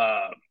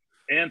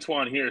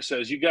 Antoine here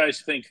says, you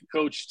guys think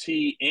Coach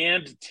T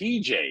and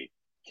TJ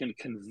can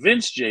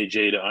convince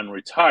JJ to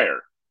unretire?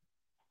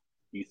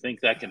 You think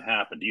that can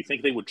happen? Do you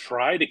think they would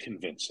try to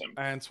convince him?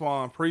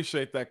 Antoine,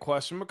 appreciate that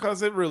question,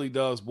 because it really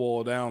does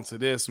boil down to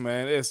this,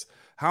 man. It's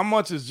how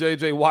much is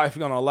JJ wife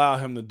going to allow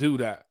him to do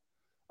that?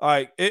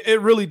 Like it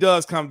really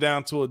does come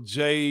down to a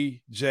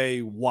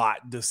JJ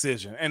Watt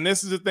decision. And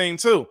this is the thing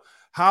too.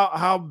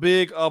 How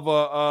big of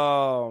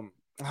a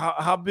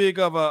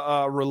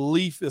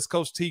relief is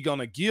Coach T going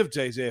to give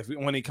JJ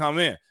when he come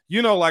in?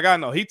 You know, like I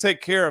know he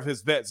take care of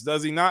his vets,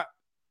 does he not,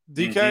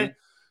 DK? Mm-hmm.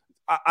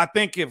 I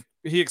think if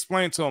he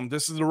explained to him,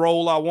 this is the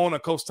role I want,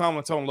 and Coach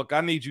Tomlin told him, look,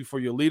 I need you for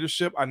your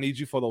leadership. I need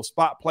you for those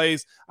spot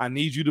plays. I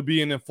need you to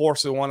be an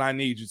enforcer when I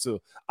need you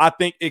to. I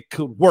think it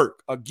could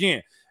work.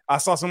 Again, I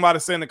saw somebody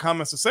say in the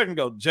comments a second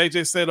ago,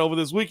 JJ said over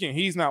this weekend,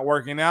 he's not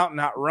working out,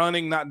 not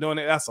running, not doing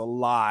it. That's a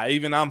lie.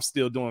 Even I'm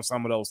still doing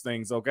some of those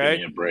things, okay?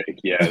 Give me a break.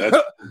 Yeah,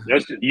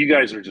 that's you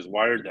guys are just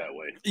wired that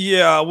way.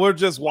 Yeah, we're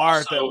just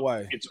wired that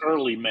way. It's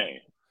early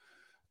May.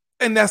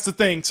 And that's the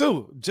thing,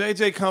 too.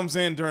 JJ comes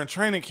in during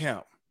training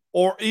camp,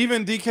 or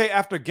even DK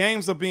after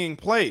games are being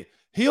played.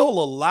 He'll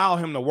allow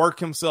him to work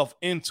himself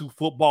into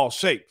football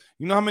shape.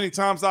 You know how many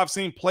times I've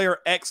seen player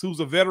X, who's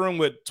a veteran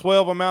with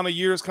 12 amount of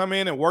years, come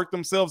in and work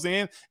themselves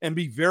in and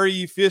be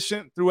very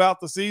efficient throughout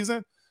the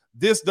season?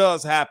 This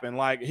does happen.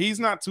 Like, he's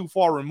not too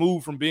far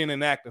removed from being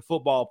an active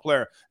football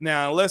player.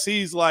 Now, unless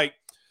he's like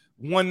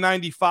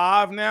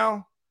 195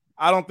 now,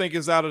 I don't think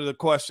it's out of the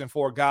question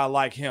for a guy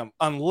like him.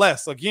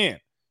 Unless, again,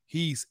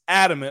 he's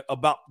adamant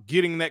about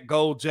getting that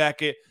gold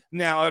jacket.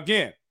 Now,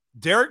 again,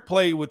 Derek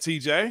played with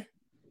TJ.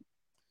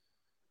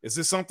 Is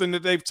this something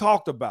that they've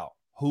talked about?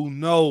 Who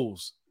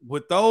knows?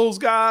 With those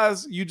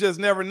guys, you just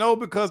never know,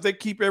 because they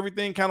keep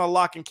everything kind of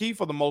lock and key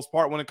for the most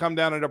part when it comes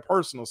down to their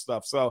personal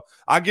stuff. So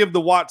I give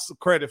the Watts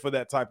credit for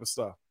that type of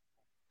stuff.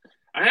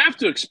 I have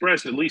to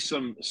express at least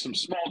some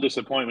small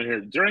disappointment here.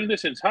 During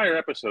this entire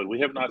episode, we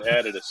have not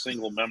added a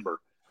single member.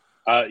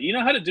 You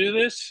know how to do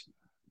this?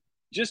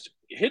 Just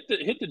hit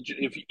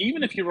the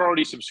even if you've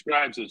already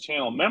subscribed to the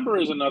channel, member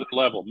is another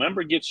level.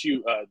 Member gets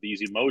you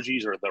these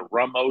emojis, or the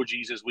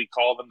Ramojis as we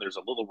call them. There's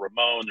a little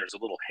Ramon, there's a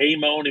little Hey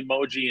Moan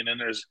emoji, and then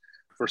there's,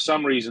 for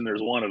some reason,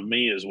 there's one of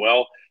me as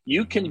well.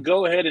 You can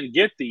go ahead and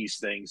get these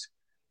things,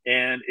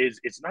 and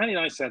it's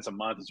 99 cents a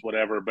month, it's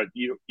whatever, but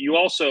you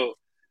also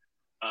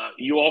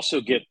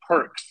get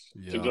perks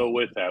to go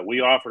with that.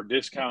 We offer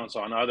discounts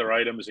on other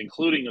items,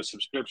 including a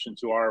subscription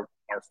to our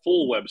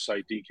full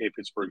website, DK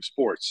Pittsburgh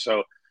Sports.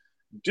 So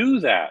do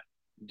that.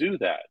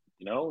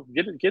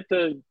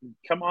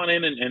 come on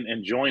in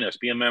and join us,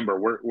 be a member.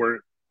 We're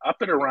up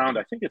at around,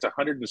 I think it's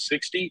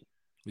 160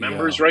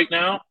 members right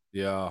now.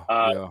 Yeah.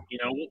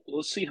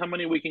 We'll see how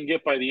many we can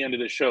get by the end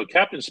of the show.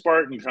 Captain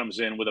Spartan comes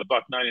in with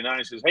 $1.99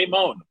 and says, "Hey,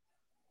 Moan,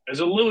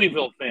 as a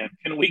Louisville fan,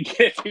 can we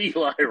get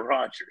Eli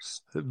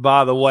Rogers?"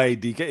 By the way,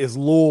 DK, it's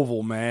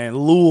Louisville, man.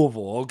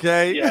 Louisville,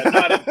 okay? Yeah,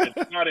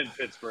 not in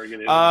Pittsburgh, it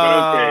is,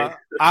 but okay.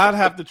 I'd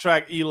have to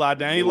track Eli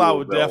down. Eli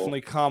would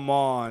definitely come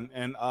on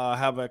and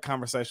have a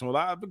conversation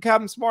with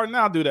Captain Spartan.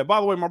 I'll do that.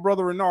 By the way, my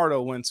brother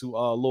Renardo went to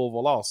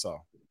Louisville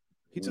also.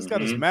 He just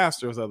got his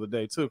master's the other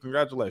day, too.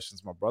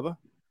 Congratulations, my brother.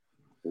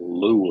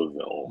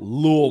 Louisville.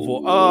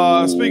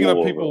 Speaking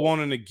of people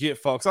wanting to get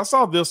folks, I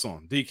saw this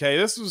one, DK.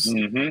 This was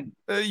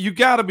you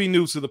got to be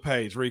new to the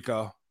page,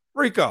 Rico.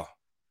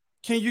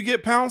 Can you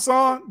get Pounce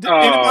on?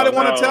 Anybody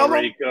want to tell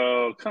him?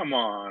 Rico, come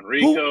on,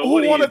 Rico.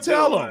 Who want to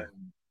tell him?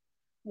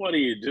 What are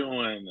you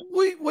doing?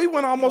 We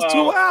went almost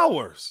 2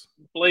 hours.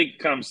 Blake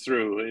comes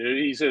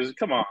through. He says,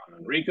 "Come on,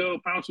 Rico.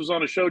 Pounce was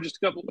on a show just a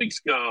couple of weeks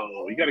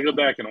ago. You got to go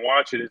back and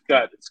watch it.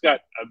 It's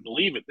got. I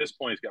believe at this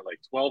point, it's got like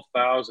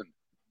 12,000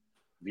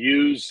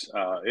 views.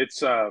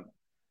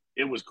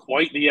 It was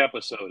quite the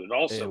episode. It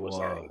also was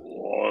our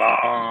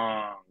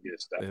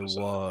longest episode.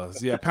 It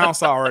was. Yeah,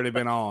 Pounce already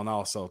been on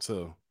also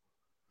too.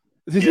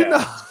 Did you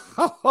know?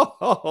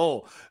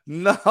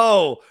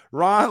 No.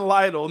 Ron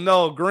Lytle.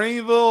 No.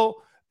 Greenville.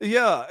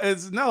 Yeah,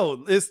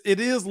 it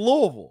is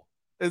Louisville.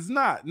 It's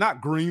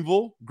not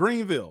Greenville.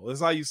 Greenville is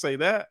how you say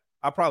that.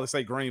 I probably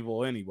say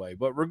Greenville anyway,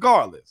 but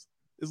regardless.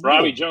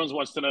 Robbie Jones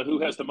wants to know who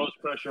has the most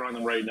pressure on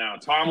them right now.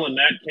 Tomlin,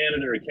 Matt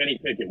Canada, or Kenny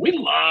Pickett? We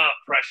love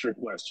pressure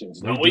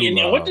questions, don't we?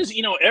 And what does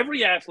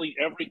every athlete,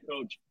 every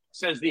coach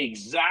says the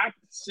exact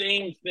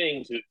same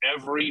thing to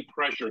every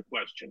pressure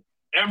question.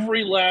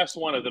 Every last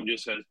one of them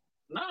just says,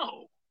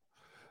 "No."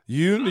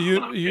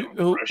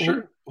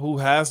 Who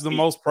has the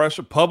most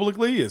pressure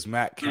publicly is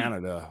Matt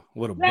Canada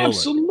with a bullet.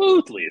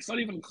 Absolutely. It's not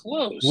even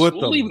close.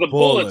 We'll leave the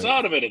bullets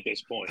out of it at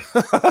this point.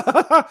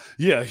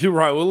 Yeah, you're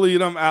right. We'll leave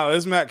them out.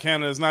 It's Matt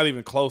Canada. It's not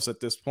even close at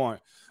this point,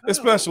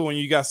 especially when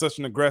you got such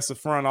an aggressive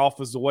front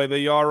office the way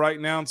they are right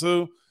now,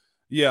 too.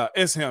 Yeah,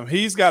 it's him.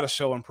 He's got to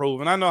show and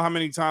prove. And I know how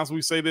many times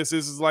we say this.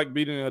 This is like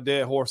beating a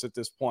dead horse at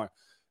this point.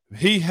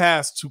 He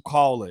has to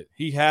call it.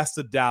 He has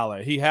to dial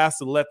it. He has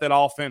to let that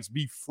offense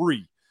be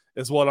free.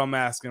 Is what I'm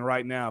asking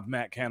right now of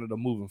Matt Canada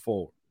moving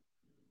forward.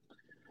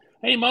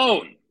 Hey,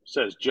 Moan,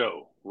 says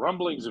Joe.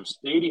 Rumblings of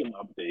stadium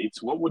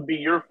updates. What would be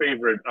your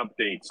favorite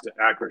updates to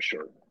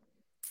Acrisure?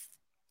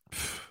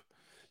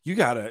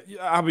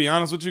 I'll be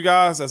honest with you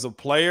guys, as a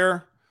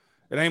player,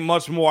 it ain't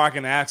much more I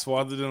can ask for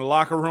other than the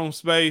locker room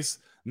space.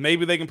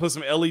 Maybe they can put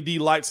some LED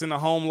lights in the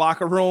home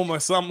locker room or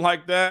something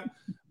like that.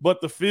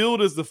 But the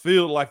field is the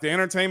field. Like the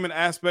entertainment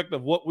aspect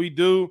of what we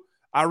do,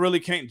 I really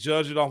can't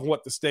judge it on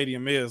what the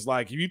stadium is.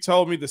 Like, if you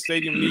told me the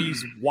stadium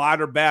needs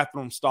wider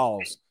bathroom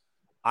stalls,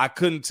 I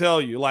couldn't tell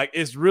you. Like,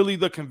 it's really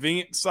the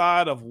convenient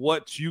side of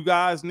what you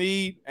guys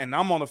need, and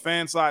I'm on the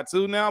fan side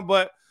too now,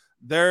 but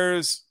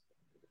it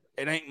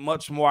ain't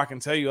much more I can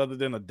tell you other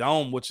than a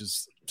dome, which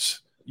is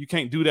you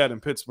can't do that in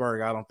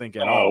Pittsburgh, I don't think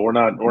at all. We're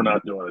not doing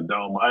a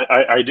dome.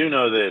 I do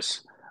know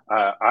this.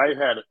 I've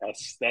had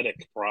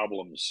aesthetic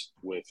problems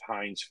with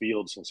Heinz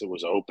Field since it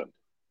was open.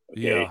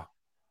 Okay? Yeah.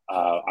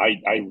 I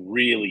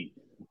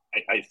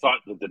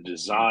thought that the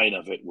design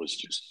of it was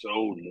just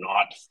so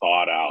not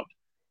thought out.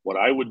 What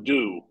I would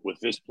do with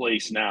this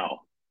place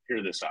now,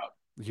 hear this out.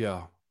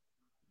 Yeah.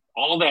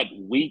 All that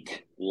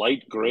weak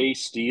light gray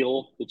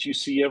steel that you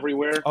see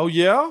everywhere. Oh,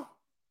 yeah?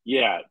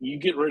 Yeah, you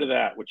get rid of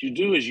that. What you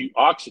do is you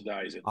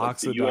oxidize it. Like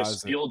the U.S.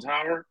 Steel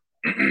Tower,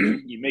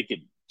 you make it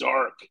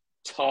dark,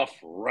 tough,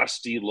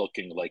 rusty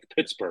looking like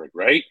Pittsburgh,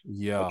 right?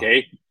 Yeah.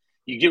 Okay.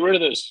 You get rid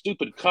of those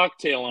stupid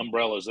cocktail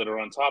umbrellas that are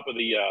on top of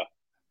the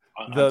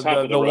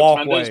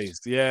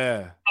walkways.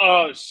 Yeah.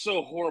 Oh, it's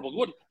so horrible.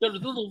 What? They're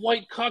little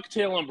white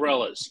cocktail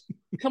umbrellas.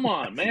 Come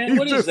on, man.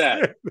 What is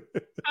that?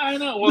 I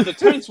know. Well, the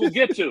tents we'll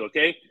get to,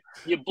 okay?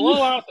 You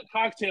blow out the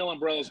cocktail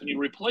umbrellas and you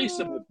replace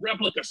them with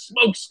replica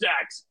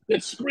smokestacks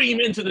that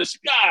scream into the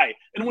sky.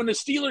 And when the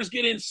Steelers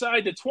get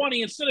inside the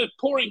 20, instead of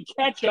pouring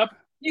ketchup,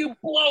 you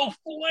blow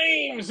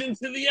flames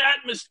into the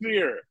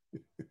atmosphere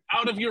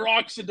out of your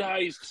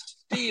oxidized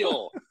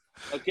steel,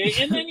 okay?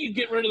 And then you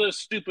get rid of those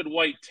stupid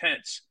white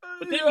tents.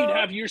 But then you'd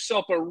have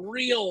yourself a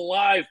real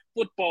live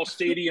football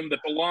stadium that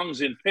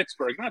belongs in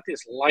Pittsburgh, not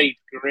this light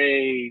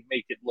gray,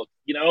 make it look,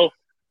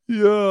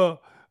 Yeah.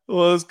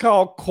 Well, it's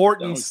called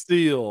Corten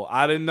Steel.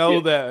 I didn't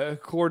know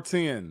that.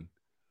 Corten.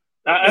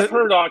 I've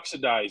heard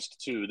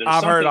oxidized, too.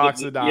 I've heard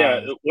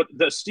oxidized.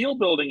 The steel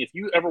building, if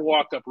you ever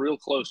walk up real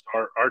close to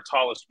our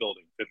tallest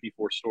building,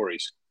 54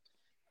 stories,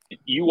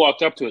 you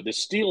walked up to it, the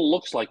steel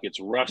looks like it's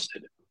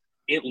rusted.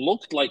 It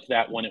looked like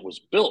that when it was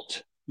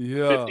built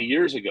 50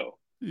 years ago.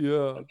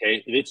 Yeah.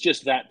 Okay. It's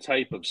just that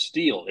type of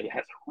steel. It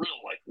has a real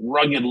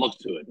rugged look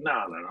to it.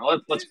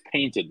 No. Let's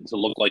paint it to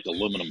look like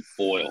aluminum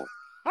foil.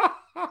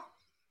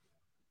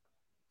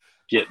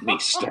 Get me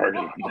started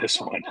on this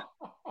one.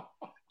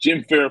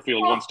 Jim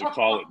Fairfield wants to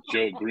call it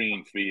Joe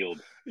Green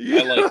Field.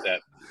 Yeah. I like that.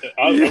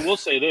 I will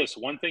say this.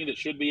 One thing that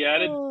should be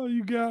added. Oh,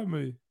 you got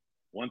me.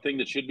 One thing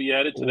that should be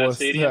added to What's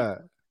that stadium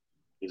that?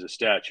 is a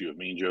statue of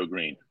Mean Joe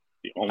Green.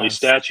 The only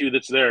statue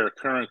that's there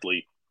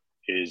currently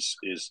is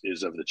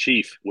of the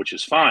Chief, which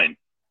is fine.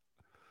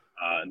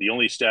 The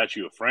only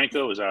statue of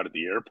Franco is out at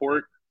the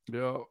airport.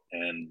 Yeah.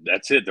 And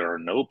that's it. There are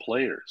no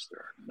players.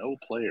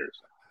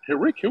 Here,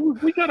 Rick,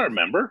 we got our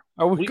member.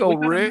 We go,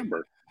 Rick.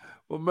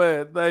 Well,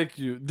 man, thank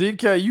you.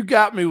 DK, you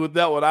got me with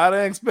that one. I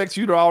didn't expect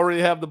you to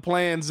already have the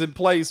plans in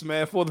place,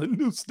 man, for the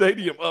new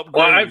stadium upgrade.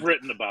 Well, I've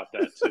written about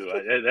that, too.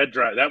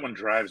 That one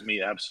drives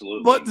me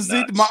absolutely nuts.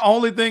 See, my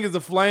only thing is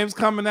the Flames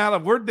coming out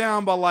of – we're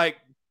down by like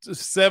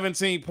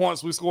 17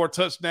 points. We scored a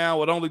touchdown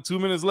with only 2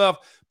 minutes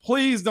left.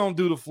 Please don't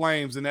do the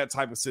Flames in that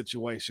type of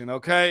situation,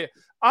 okay?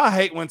 I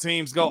hate when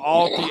teams go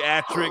all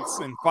theatrics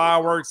and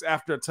fireworks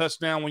after a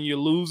touchdown when you're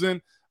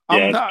losing.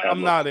 I'm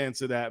not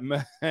into that,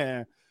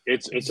 man.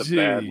 It's a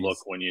bad look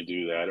when you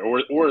do that,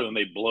 or when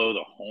they blow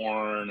the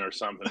horn or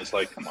something. It's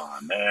like, come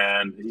on,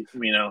 man.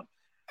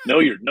 Know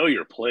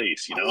your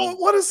place.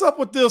 What is up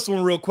with this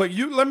one, real quick?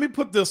 Let me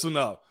put this one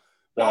up.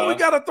 Why we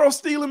got to throw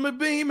Steely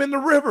McBeam in the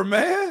river,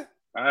 man?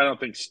 I don't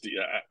think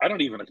I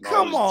don't even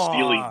acknowledge that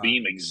Steely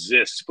Beam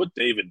exists. Put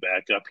David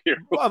back up here.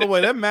 By the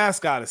way, that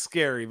mascot is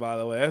scary. By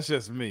the way, that's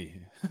just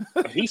me.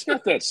 He's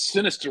got that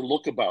sinister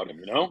look about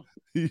him,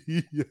 Yeah,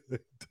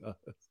 it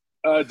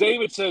does.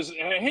 David says,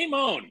 "Hey,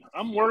 Moan,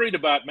 I'm worried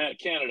about Matt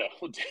Canada."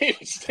 Well,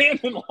 David, stand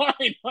in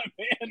line, my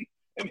man,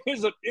 and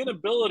his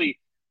inability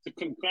to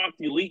concoct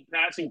elite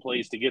passing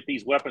plays to get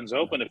these weapons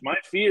open. If my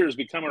fears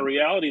become a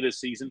reality this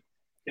season,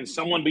 can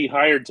someone be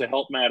hired to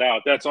help Matt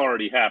out? That's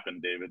already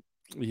happened, David.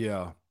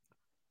 Yeah.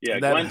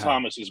 Glenn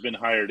Thomas has been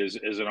hired as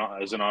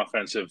an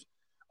offensive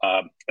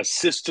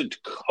assistant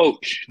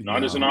coach,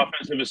 not as an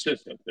offensive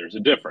assistant. There's a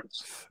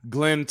difference.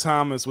 Glenn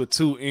Thomas with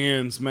two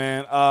ends,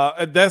 man.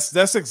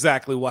 That's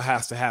exactly what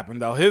has to happen,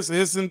 though. His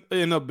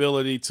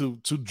inability to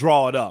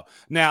draw it up.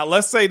 Now,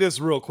 let's say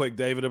this real quick,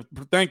 David.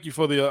 Thank you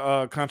for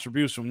the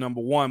contribution, number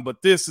one.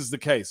 But this is the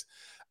case.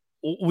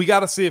 We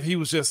got to see if he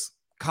was just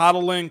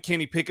coddling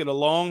Kenny Pickett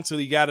along till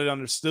he got it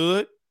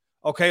understood.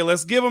 Okay,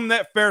 let's give him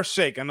that fair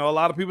shake. I know a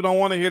lot of people don't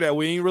want to hear that.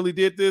 We ain't really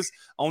did this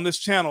on this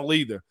channel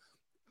either.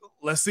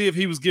 Let's see if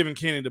he was giving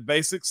Kenny the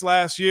basics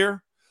last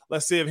year.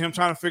 Let's see if him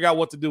trying to figure out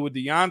what to do with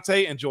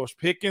Deontay and George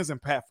Pickens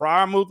and Pat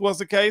Fryermuth was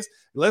the case.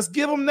 Let's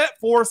give him that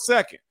for a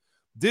second.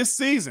 This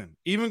season,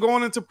 even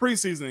going into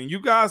preseason, and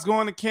you guys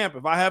going to camp,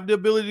 if I have the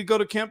ability to go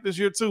to camp this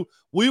year too,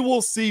 we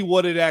will see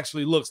what it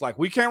actually looks like.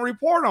 We can't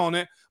report on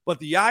it, but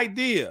the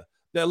idea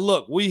that,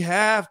 look, we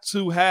have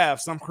to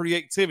have some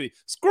creativity.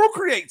 Screw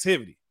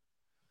creativity.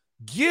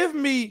 Give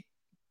me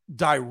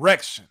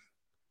direction.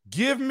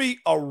 Give me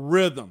a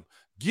rhythm.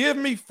 Give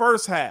me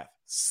first half,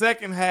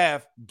 second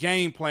half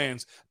game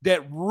plans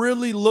that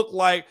really look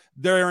like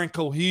they're in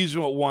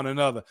cohesion with one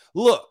another.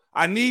 Look,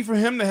 I need for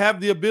him to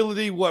have the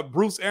ability, what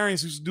Bruce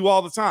Arians used to do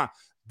all the time.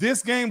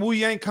 This game,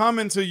 we ain't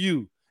coming to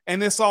you,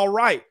 and it's all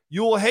right.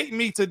 You will hate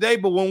me today,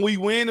 but when we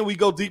win and we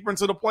go deeper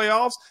into the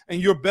playoffs and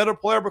you're a better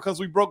player because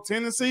we broke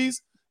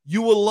tendencies,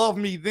 you will love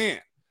me then.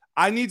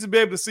 I need to be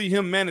able to see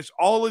him manage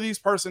all of these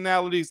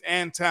personalities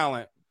and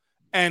talent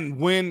and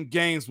win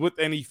games with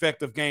an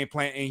effective game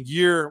plan in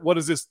year, what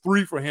is this,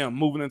 3 for him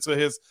moving into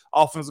his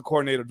offensive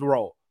coordinator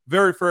role.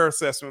 Very fair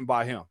assessment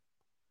by him.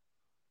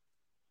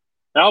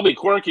 Albie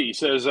Quirky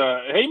says,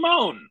 hey,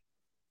 Moan,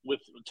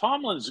 with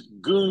Tomlin's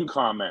goon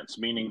comments,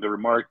 meaning the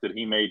remark that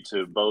he made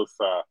to both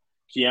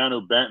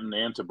Keanu Benton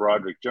and to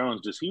Broderick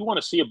Jones, does he want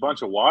to see a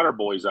bunch of water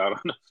boys out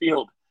on the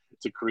field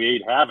to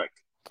create havoc?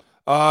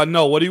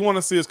 No, what he want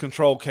to see is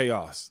control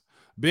chaos.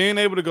 Being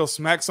able to go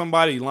smack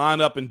somebody,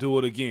 line up, and do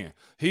it again.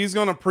 He's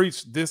going to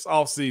preach this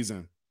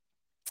offseason.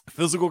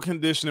 Physical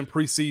conditioning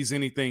precedes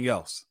anything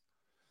else.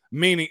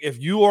 Meaning, if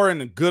you are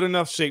in a good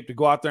enough shape to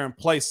go out there and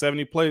play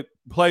 70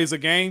 plays a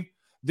game,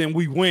 then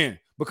we win.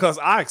 Because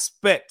I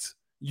expect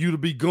you to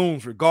be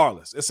goons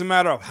regardless. It's a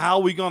matter of how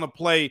we're going to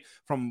play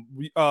from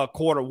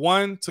quarter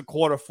 1 to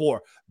quarter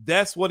 4.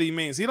 That's what he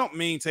means. He don't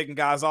mean taking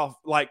guys off,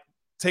 like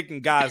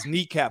taking guys'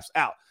 kneecaps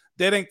out.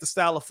 That ain't the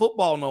style of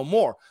football no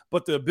more.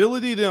 But the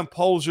ability to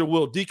impose your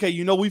will.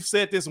 DK, we've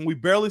said this, and we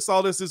barely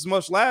saw this as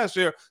much last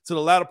year to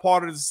the latter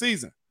part of the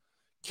season.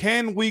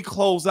 Can we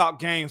close out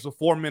games with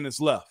 4 minutes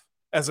left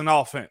as an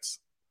offense?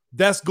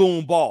 That's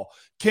goon ball.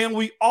 Can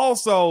we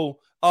also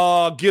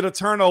get a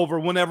turnover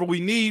whenever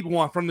we need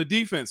one from the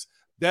defense?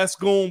 That's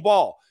goon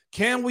ball.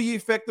 Can we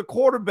affect the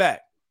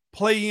quarterback?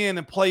 Play in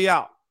and play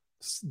out.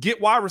 Get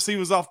wide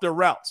receivers off their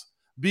routes.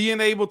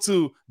 Being able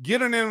to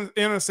get an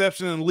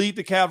interception and lead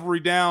the cavalry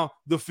down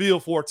the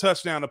field for a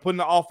touchdown to put in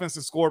the offense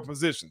in scoring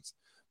positions.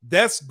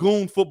 That's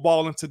goon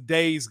football in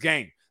today's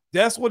game.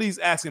 That's what he's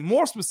asking.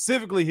 More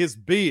specifically, his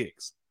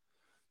bigs.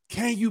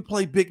 Can you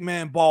play big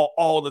man ball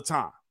all the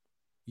time?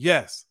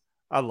 Yes.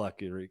 I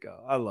like it,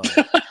 Rico. I love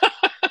it.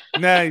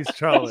 Now he's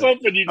trolling.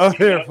 I'm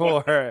here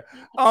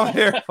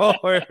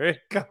for it,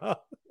 Rico.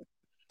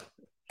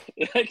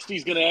 Next,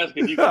 he's going to ask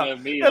if you can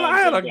have me And on I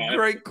had a sometime.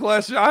 great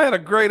question. I had a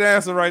great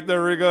answer right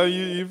there, Rigo.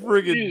 You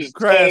freaking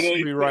crashed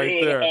me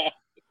right there.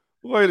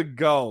 Way to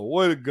go.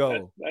 Way to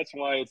go. That's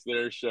why it's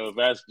their show.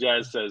 Vast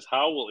Jazz says,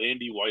 how will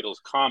Andy Weidl's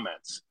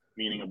comments,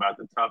 meaning about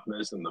the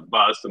toughness and the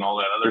bust and all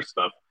that other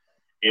stuff,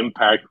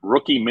 impact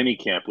rookie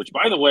minicamp, which,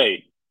 by the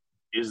way,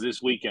 is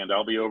this weekend.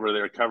 I'll be over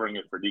there covering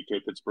it for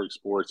DK Pittsburgh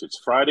Sports. It's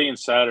Friday and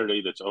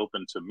Saturday that's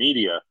open to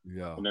media,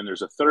 and then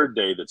there's a third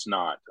day that's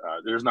not.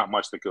 There's not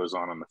much that goes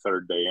on the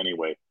third day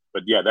anyway.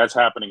 But, yeah, that's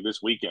happening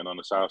this weekend on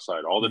the South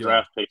Side. All the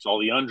draft picks, all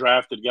the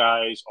undrafted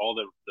guys, all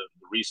the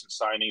recent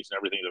signings and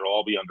everything, they'll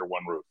all be under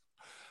one roof.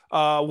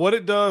 What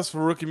it does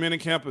for rookie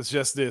minicamp is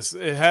just this.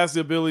 It has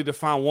the ability to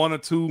find one or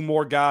two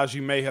more guys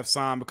you may have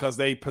signed because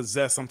they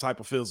possess some type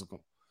of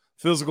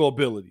physical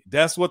ability.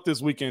 That's what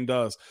this weekend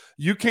does.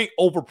 You can't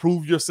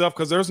overprove yourself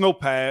because there's no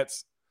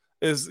pads.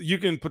 You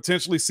can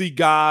potentially see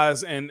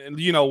guys and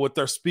with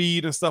their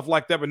speed and stuff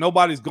like that, but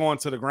nobody's going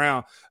to the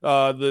ground.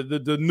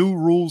 The new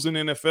rules in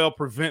NFL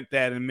prevent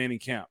that in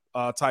minicamp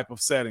type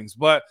of settings.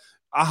 But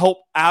I hope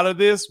out of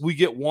this, we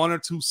get one or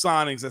two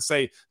signings that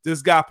say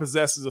this guy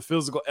possesses a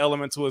physical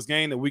element to his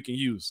game that we can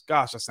use.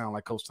 Gosh, I sound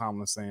like Coach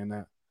Tomlin saying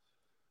that.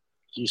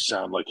 You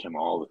sound like him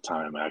all the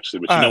time,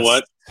 actually. But you know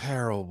what?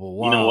 Terrible.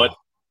 Wow. You know what?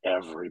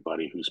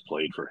 Everybody who's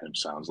played for him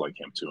sounds like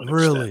him to an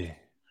really extent.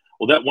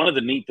 Well, that one of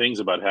the neat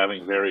things about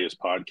having various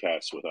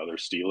podcasts with other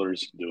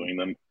Steelers doing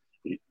them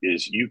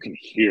is you can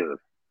hear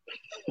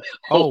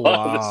a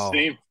lot of the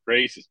same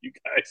phrases. You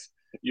guys,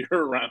 you're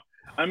around.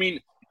 I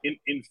mean,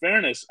 in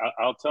fairness,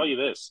 I'll tell you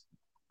this.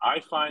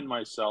 I find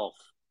myself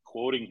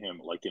quoting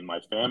him like in my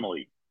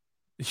family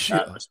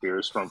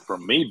atmospheres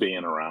from me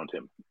being around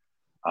him,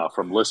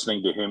 from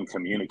listening to him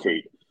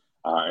communicate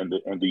and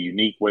the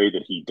unique way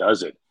that he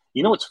does it.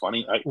 You know what's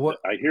funny?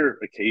 I hear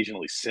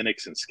occasionally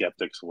cynics and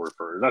skeptics will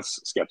refer, not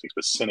skeptics,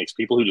 but cynics,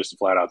 people who just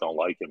flat out don't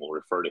like him will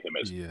refer to him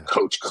as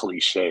Coach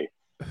Cliche.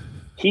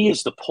 He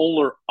is the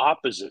polar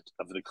opposite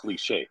of the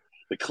cliche.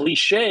 The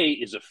cliche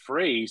is a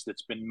phrase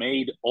that's been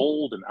made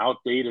old and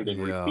outdated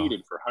and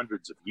repeated for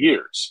hundreds of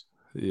years.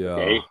 Yeah.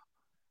 Okay?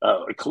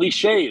 A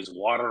cliche is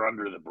water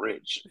under the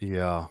bridge.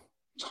 Yeah.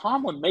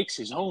 Tomlin makes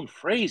his own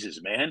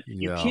phrases, man.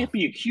 You can't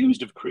be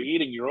accused of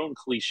creating your own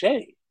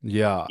cliche.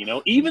 Yeah.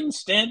 Even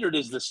standard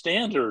is the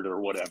standard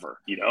or whatever,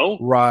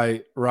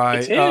 Right.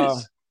 It's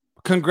his.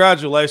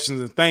 Congratulations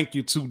and thank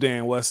you to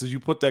Dan West as you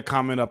put that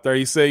comment up there.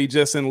 He said he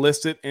just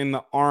enlisted in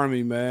the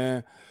Army,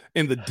 man.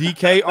 In the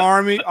DK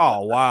Army.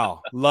 Oh,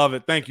 wow. Love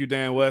it. Thank you,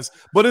 Dan West.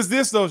 But it's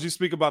this, though, as you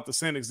speak about the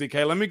Cynics,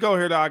 DK. Let me go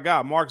here that I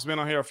got. Mark's been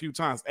on here a few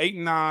times.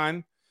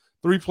 8-9,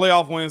 3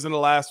 playoff wins in the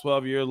last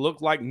 12 years.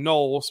 Looked like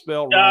Noel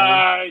spelled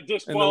wrong.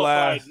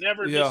 Disqualified.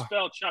 Never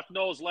misspelled Chuck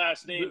Noll's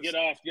last name. Get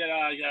out of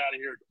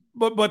here.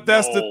 But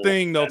that's the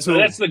thing, though, too.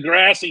 That's the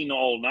grassy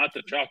Knoll, not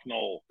the Chuck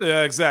Knoll.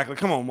 Yeah, exactly.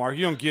 Come on, Mark.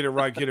 You don't get it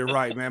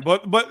right, man.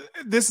 But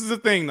this is the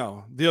thing,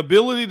 though. The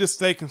ability to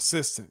stay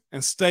consistent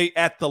and stay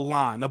at the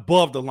line,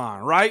 above the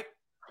line, right?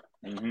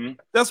 Mm-hmm.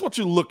 That's what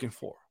you're looking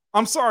for.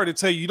 I'm sorry to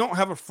tell you, you don't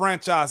have a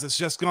franchise that's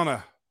just going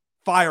to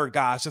fire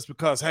guys just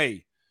because,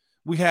 hey,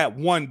 we had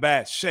one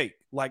bad shake.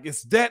 Like,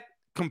 it's that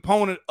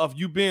component of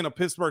you being a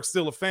Pittsburgh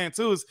Steelers fan,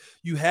 too, is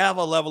you have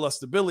a level of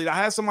stability. I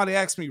had somebody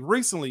ask me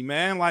recently,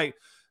 man, like,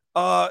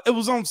 it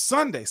was on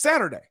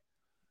Saturday.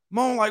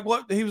 Mon, like,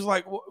 what? He was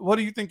like, what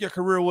do you think your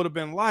career would have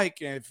been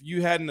like if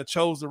you hadn't have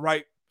chose the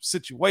right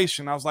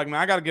situation? I was like,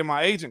 man, I got to give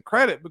my agent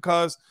credit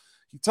because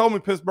he told me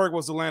Pittsburgh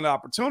was the land of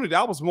opportunity.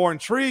 I was more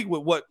intrigued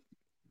with what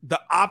the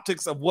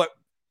optics of what,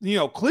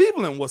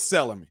 Cleveland was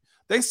selling me.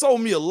 They sold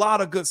me a lot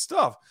of good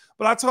stuff.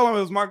 But I told him it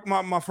was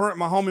my friend,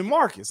 my homie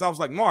Marcus. I was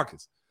like,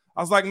 Marcus,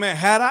 man,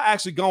 had I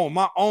actually gone with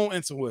my own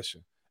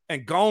intuition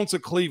and gone to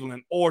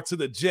Cleveland or to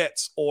the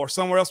Jets or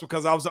somewhere else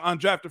because I was an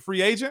undrafted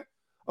free agent,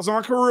 I was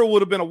like, my career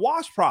would have been a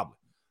wash probably.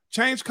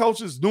 Changed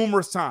coaches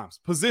numerous times.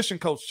 Position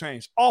coach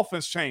changed.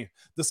 Offense changed.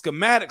 The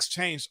schematics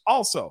changed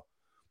also.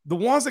 The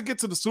ones that get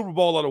to the Super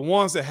Bowl are the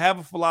ones that have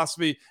a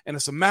philosophy, and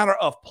it's a matter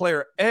of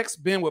player X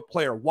being with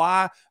player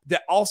Y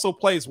that also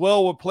plays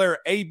well with player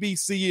A, B,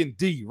 C, and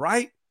D,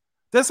 right?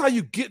 That's how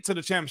you get to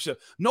the championship.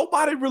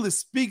 Nobody really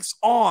speaks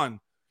on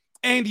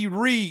Andy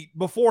Reid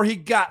before he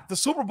got the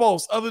Super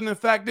Bowls, other than the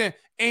fact that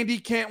Andy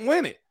can't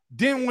win it.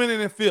 Didn't win it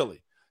in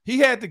Philly. He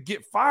had to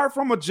get fired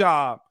from a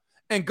job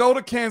and go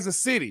to Kansas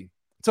City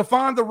to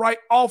find the right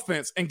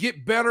offense and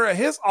get better at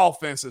his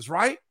offenses,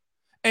 right?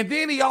 And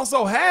then he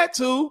also had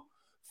to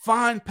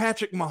find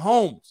Patrick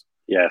Mahomes.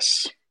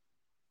 Yes.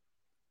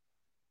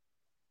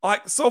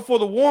 Like, so for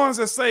the ones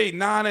that say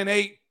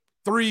 9-8,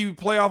 3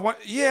 playoff one,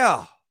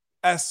 yeah,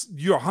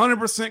 you're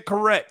 100%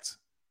 correct.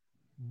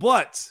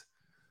 But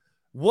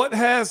what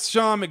has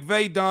Sean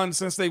McVay done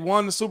since they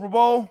won the Super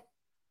Bowl?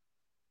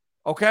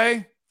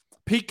 Okay.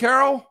 Pete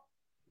Carroll?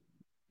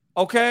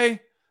 Okay.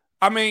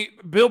 I mean,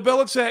 Bill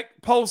Belichick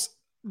post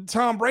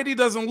Tom Brady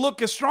doesn't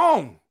look as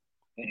strong.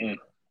 Mm-mm.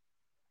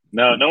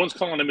 No one's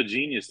calling him a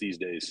genius these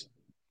days.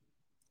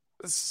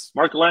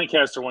 Mark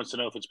Lancaster wants to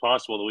know if it's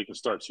possible that we can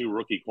start 2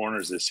 rookie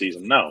corners this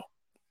season. No.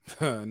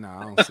 No,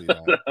 I don't see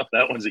that.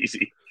 That one's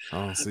easy.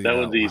 I don't see that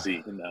one's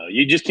easy. No,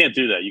 you just can't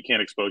do that. You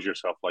can't expose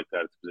yourself like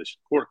that at the position.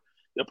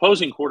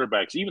 Opposing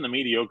quarterbacks, even the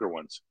mediocre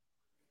ones,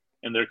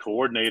 and their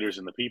coordinators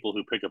and the people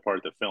who pick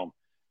apart the film.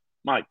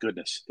 My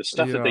goodness, the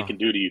stuff that they can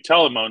do to you.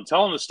 Tell them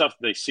the stuff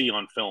that they see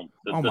on film.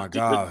 My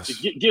gosh!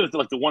 Give it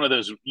like one of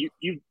those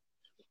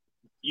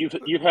you've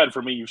had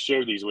for me. You've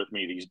shared these with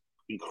me. These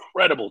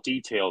incredible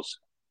details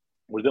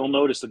where they'll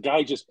notice the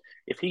guy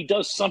if he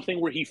does something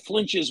where he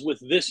flinches with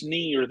this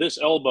knee or this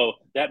elbow,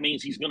 that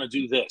means he's going to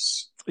do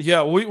this.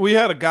 Yeah, we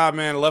had a guy,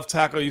 man, left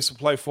tackle, used to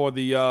play for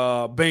the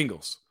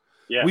Bengals.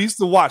 Yeah. We used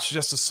to watch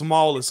just the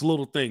smallest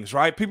little things,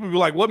 right? People be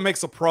like, what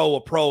makes a pro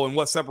and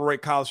what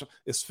separate college?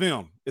 It's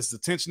film. It's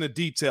attention to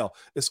detail.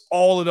 It's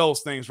all of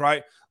those things,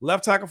 right?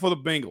 Left tackle for the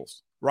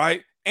Bengals,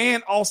 right?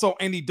 And also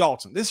Andy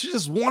Dalton. This is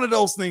just one of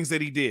those things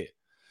that he did.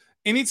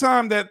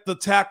 Anytime that the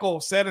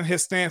tackle sat in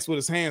his stance with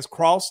his hands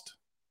crossed,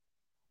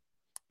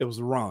 it was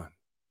a run.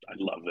 I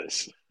love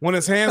this. When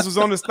his hands was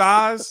on his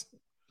thighs,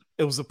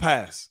 it was a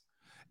pass.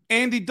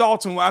 Andy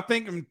Dalton, I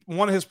think in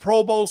one of his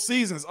Pro Bowl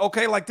seasons,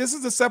 okay, like this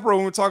is the separate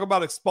when we talk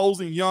about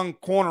exposing young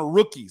corner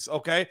rookies,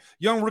 okay,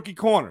 young rookie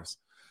corners.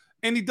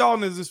 Andy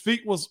Dalton, as his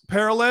feet was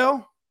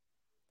parallel,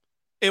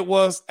 it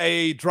was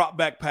a drop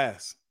back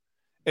pass.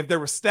 If they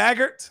were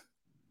staggered,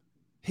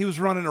 he was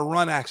running a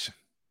run action.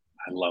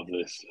 I love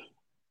this.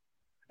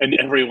 And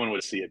everyone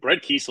would see it.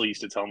 Brett Keesley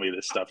used to tell me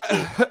this stuff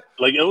too.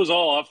 Like it was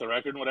all off the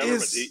record, whatever.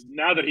 But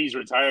now that he's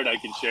retired, I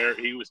can share.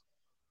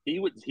 He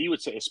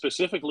would say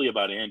specifically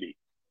about Andy.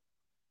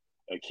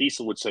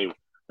 Keesley would say,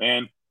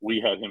 "Man,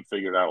 we had him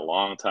figured out a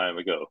long time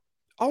ago."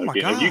 Oh my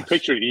God! You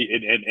picture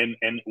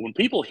and when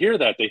people hear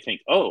that, they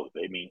think, "Oh,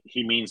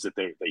 he means that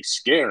they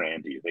scare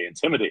Andy, they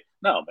intimidate."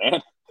 No,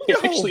 man, they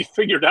actually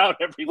figured out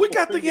everything. We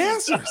got the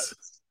answers.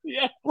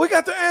 Yeah, we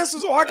got the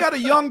answers. Oh, I got a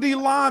young D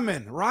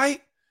lineman,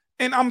 right?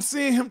 And I'm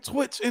seeing him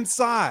twitch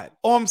inside,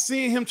 or I'm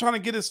seeing him trying to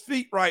get his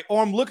feet right,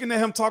 or I'm looking at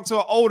him talk to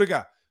an older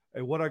guy.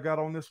 Hey, what I got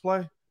on this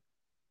play?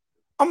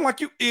 I'm like,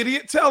 you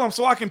idiot, tell him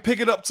so I can pick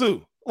it up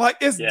too. Like,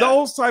 it's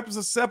those types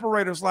of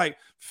separators, like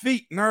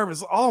feet,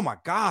 nervous. Oh my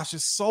gosh,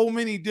 there's so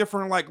many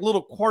different like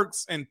little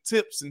quirks and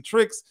tips and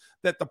tricks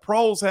that the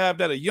pros have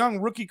that a young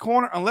rookie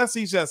corner, unless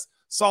he's just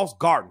Sauce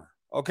Gardner,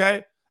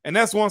 okay? And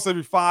that's once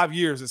every 5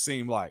 years, it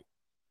seemed like.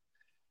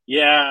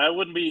 Yeah, I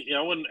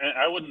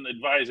wouldn't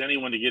advise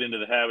anyone to get into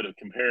the habit of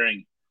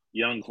comparing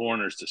young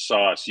corners to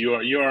Sauce. You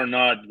are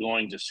not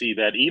going to see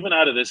that, even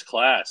out of this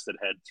class that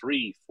had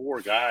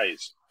 3-4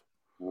 guys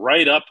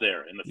right up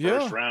there in the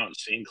first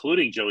rounds,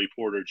 including Joey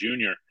Porter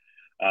Jr.,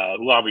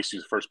 who obviously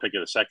was the first pick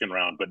of the second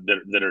round, but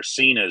that are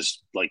seen as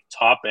like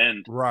top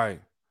end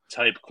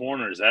type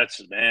corners.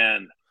 That's,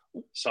 man,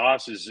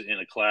 Sauce is in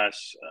a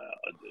class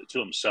to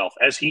himself,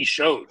 as he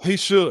showed. He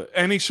should,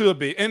 and he should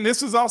be. And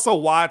this is also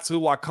why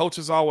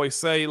coaches always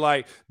say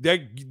like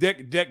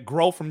that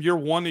growth from year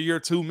 1 to year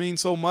 2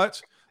 means so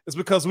much. It's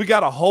because we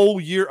got a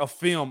whole year of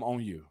film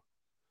on you.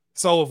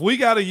 So if we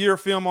got a year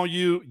of film on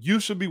you, you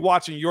should be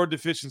watching your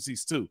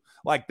deficiencies too.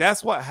 Like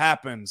that's what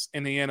happens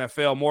in the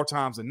NFL more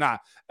times than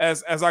not.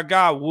 As our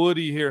guy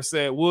Woody here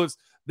said, Woods,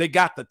 they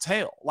got the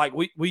tail. Like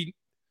we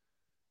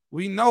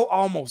know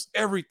almost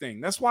everything.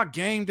 That's why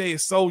game day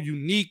is so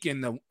unique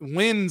and the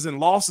wins and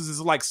losses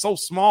is like so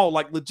small,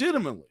 like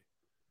legitimately.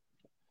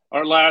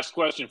 Our last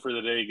question for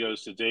the day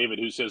goes to David,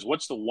 who says,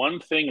 what's the one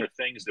thing or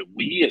things that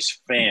we as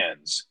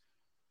fans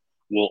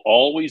will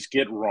always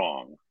get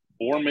wrong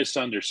or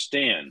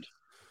misunderstand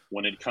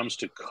when it comes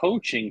to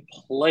coaching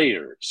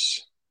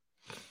players?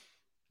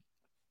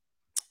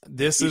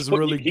 This is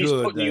really good. He's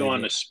putting David. You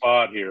on the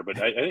spot here,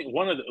 but I think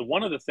one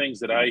of the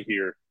things that I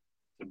hear,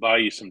 to buy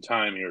you some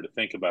time here to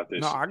think about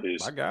this, I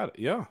got it.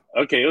 Yeah.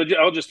 Okay,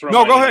 I'll just throw.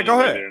 No, go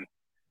ahead.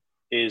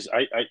 Is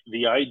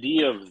the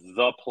idea of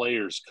the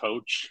player's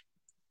coach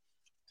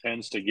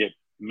tends to get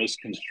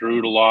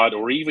misconstrued a lot,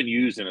 or even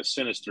used in a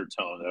sinister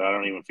tone that I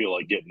don't even feel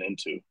like getting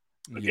into.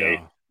 Okay.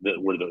 Yeah.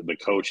 Where the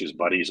coach is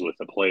buddies with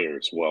the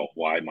players. Well,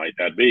 why might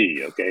that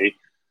be? Okay.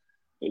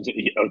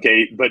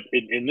 But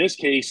in this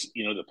case,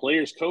 the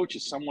player's coach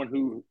is someone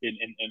who, in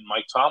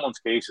Mike Tomlin's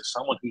case, is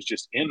someone who's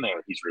just in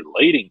there. He's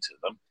relating to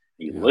them.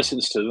 He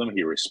listens to them.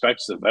 He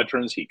respects the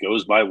veterans. He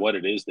goes by what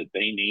it is that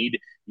they need.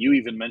 You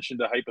even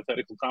mentioned a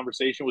hypothetical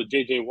conversation with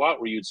J.J. Watt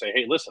where you'd say,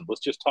 hey, listen,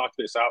 let's just talk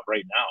this out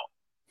right now,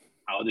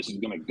 how this is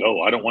going to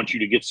go. I don't want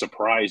you to get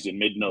surprised in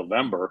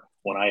mid-November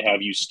when I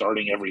have you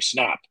starting every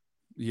snap.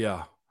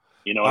 Yeah.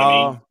 You know what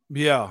I mean?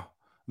 Yeah.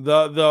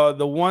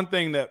 The one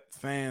thing that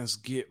fans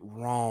get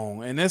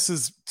wrong, and this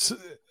is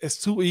it's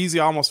too easy.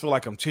 I almost feel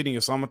like I'm cheating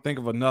you, so I'm gonna think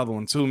of another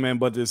one too, man.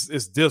 But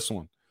it's this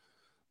one,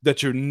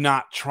 that you're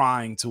not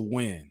trying to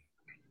win.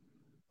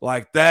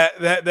 Like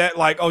that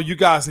like, oh, you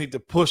guys need to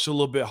push a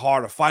little bit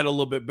harder, fight a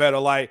little bit better.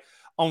 Like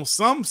on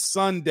some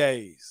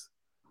Sundays,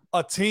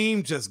 a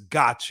team just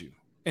got you,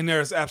 and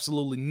there's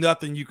absolutely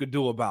nothing you could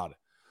do about it.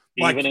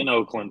 Even in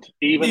Oakland.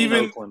 Even in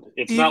Oakland.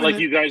 It's not like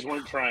you guys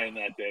weren't trying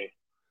that day.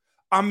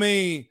 I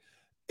mean,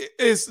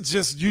 it's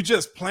just you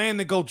just plan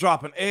to go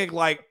drop an egg.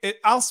 Like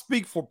I'll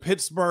speak for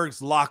Pittsburgh's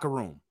locker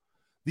room.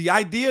 The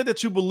idea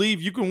that you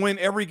believe you can win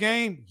every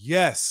game,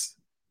 yes,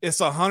 it's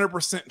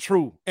 100%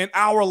 true. In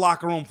our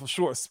locker room for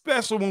sure,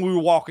 especially when we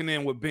were walking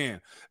in with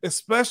Ben,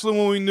 especially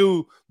when we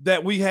knew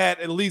that we had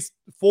at least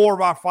 4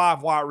 of our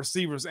 5 wide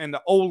receivers and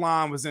the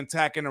O-line was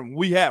intact and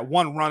we had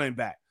 1 running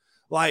back.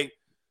 Like,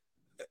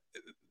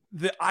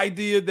 the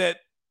idea that,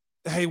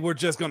 hey, we're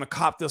just going to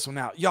cop this one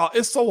out. Y'all,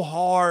 it's so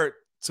hard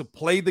to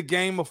play the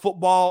game of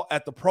football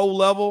at the pro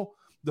level.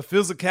 The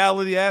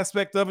physicality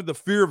aspect of it, the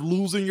fear of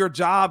losing your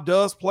job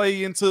does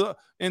play into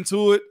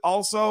it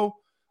also.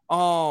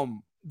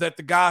 That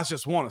the guys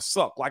just want to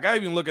suck. Like, I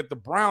even look at the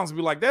Browns and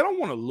be like, they don't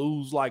want to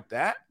lose like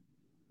that.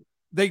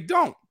 They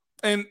don't.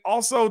 And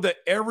also that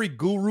every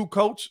guru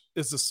coach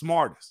is the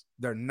smartest.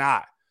 They're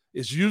not.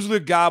 It's usually a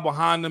guy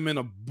behind them in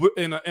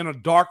a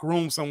dark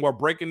room somewhere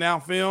breaking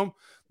down film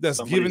that's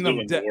giving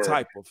them that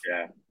type of.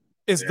 Yeah.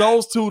 It's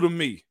those two to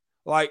me.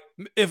 Like,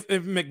 if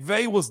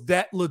McVay was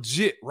that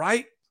legit,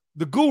 right?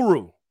 The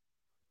guru.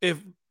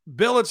 If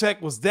Belichick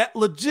was that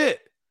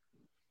legit,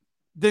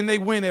 then they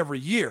win every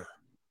year.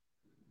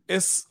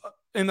 It's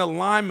an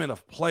alignment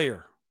of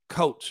player,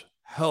 coach,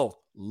 health,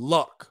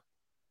 luck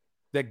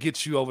that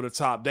gets you over the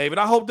top, David.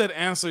 I hope that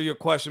answered your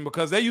question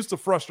because they used to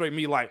frustrate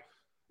me like,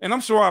 and I'm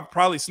sure I've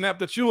probably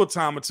snapped at you a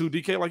time or two,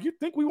 DK, like, you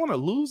think we want to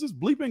lose this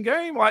bleeping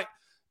game? Like,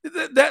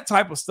 that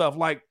type of stuff.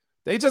 Like,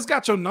 they just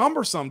got your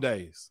number some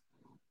days.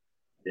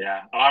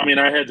 Yeah. I mean,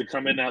 I had to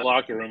come in that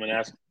locker room and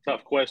ask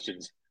tough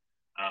questions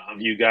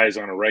of you guys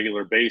on a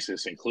regular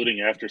basis, including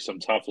after some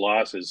tough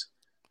losses.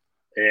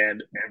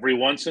 And every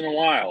once in a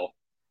while,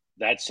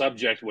 that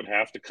subject would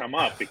have to come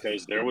up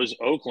because there was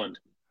Oakland.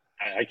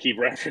 I keep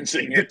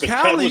referencing it. The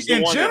Cali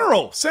in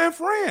general, San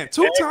Fran.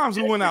 2 times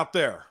we went out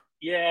there.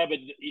 Yeah, but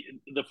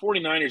the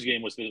 49ers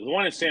game was the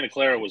one in Santa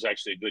Clara was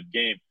actually a good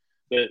game.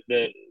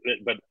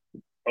 But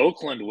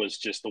Oakland was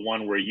just the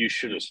one where you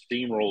should have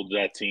steamrolled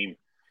that team,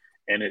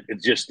 and it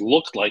just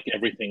looked like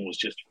everything was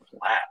just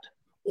flat.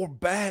 Or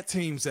bad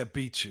teams that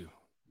beat you.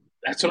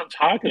 That's what I'm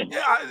talking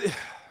about.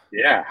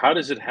 Yeah, how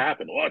does it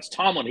happen? Well, it's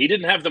Tomlin. He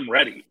didn't have them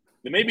ready.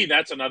 Maybe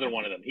that's another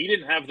one of them. He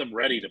didn't have them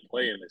ready to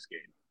play in this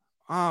game.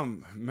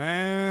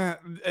 Man,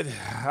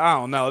 I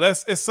don't know.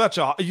 It's such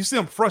a – you see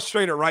I'm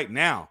frustrated right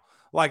now.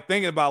 Like,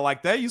 thinking about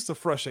like that used to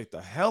frustrate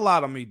the hell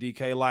out of me,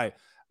 DK. Like,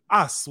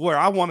 I swear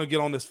I want to get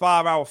on this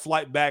 5-hour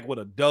flight back with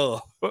a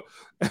dub.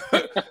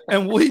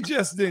 And we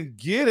just didn't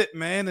get it,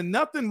 man. And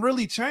nothing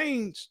really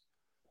changed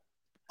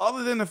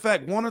other than the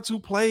fact 1 or 2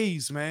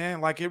 plays,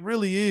 man. Like, it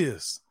really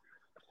is.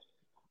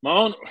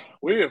 Moan,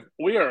 we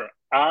are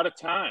out of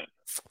time.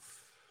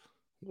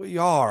 We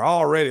are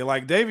already.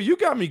 Like, David, you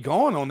got me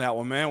going on that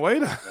one, man.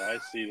 Wait. I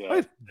see that.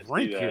 Wait, I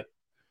see that.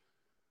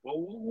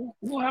 Well,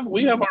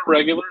 we have our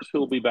regulars who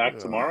will be back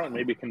tomorrow, and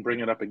maybe can bring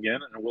it up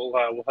again, and we'll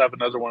have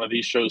another one of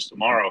these shows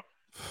tomorrow.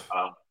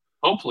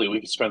 Hopefully, we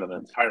can spend an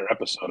entire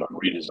episode on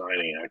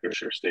redesigning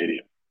Acrisure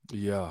Stadium.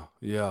 Yeah.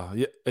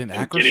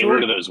 And getting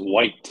rid of those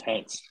white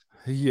tents.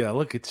 Yeah,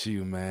 look at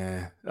you,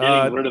 man.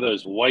 Getting rid of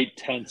those white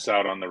tents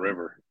out on the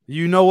river.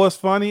 You know what's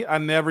funny? I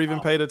never even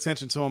paid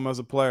attention to him as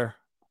a player.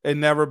 It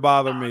never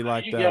bothered me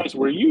like that. Guys,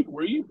 where you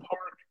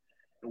park,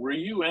 where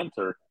you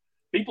enter,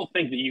 people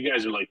think that you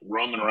guys are like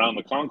roaming around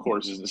the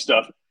concourses and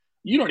stuff.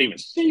 You don't even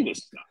see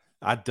this stuff.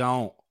 I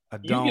don't.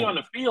 You get on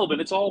the field and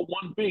it's all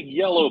one big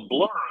yellow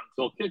blur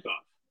until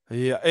kickoff.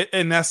 Yeah,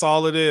 and that's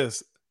all it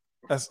is.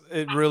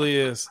 It really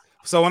is.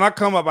 So when I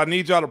come up, I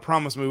need y'all to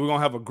promise me we're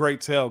gonna have a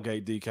great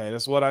tailgate, DK.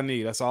 That's what I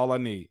need. That's all I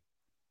need.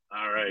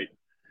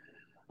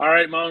 All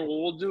right, Mon.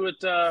 Well, we'll do it.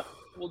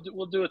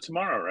 We'll do it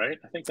tomorrow, right?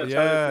 I think that's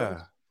how it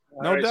goes.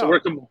 No doubt.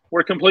 So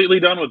we're completely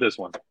done with this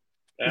one.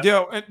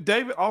 Yeah, and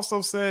David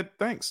also said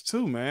thanks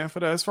too, man, for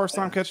that. It's first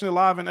time catching it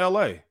live in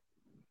LA.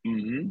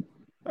 Mm-hmm.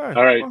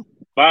 All right.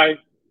 Bye.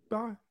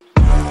 Bye.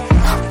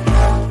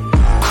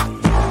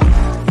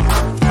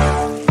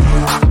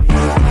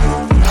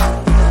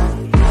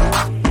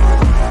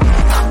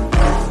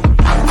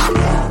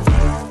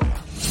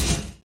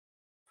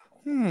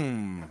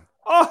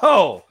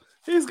 Oh,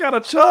 he's got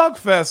a chug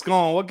fest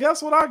going. Well,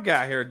 guess what I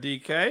got here,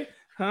 DK?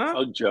 Huh?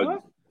 Chug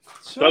jug.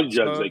 Chug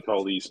jugs, they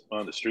call these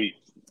on the street.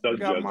 Chug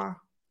jugs.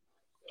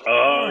 You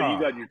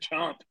got your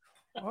chomp.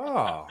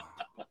 Oh.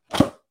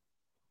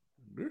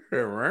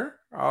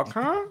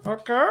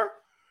 Okay.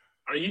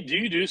 Do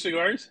you do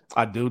cigars?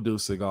 I do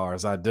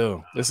cigars. I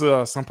do. This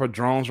is some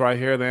Padrones right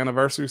here, the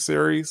anniversary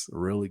series.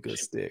 Really good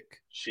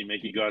stick. She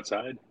make you go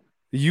outside?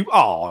 You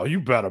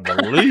better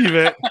believe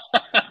it.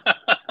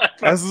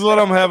 This is what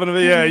I'm having to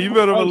be. Yeah, you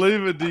better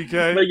believe it,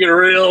 DK. Make it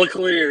real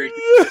clear.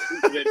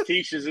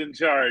 Keisha's in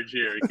charge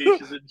here.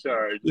 Keisha's in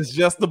charge. It's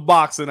just the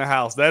box in the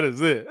house. That is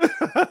it.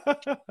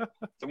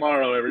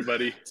 Tomorrow,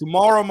 everybody.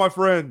 Tomorrow, my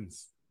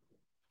friends.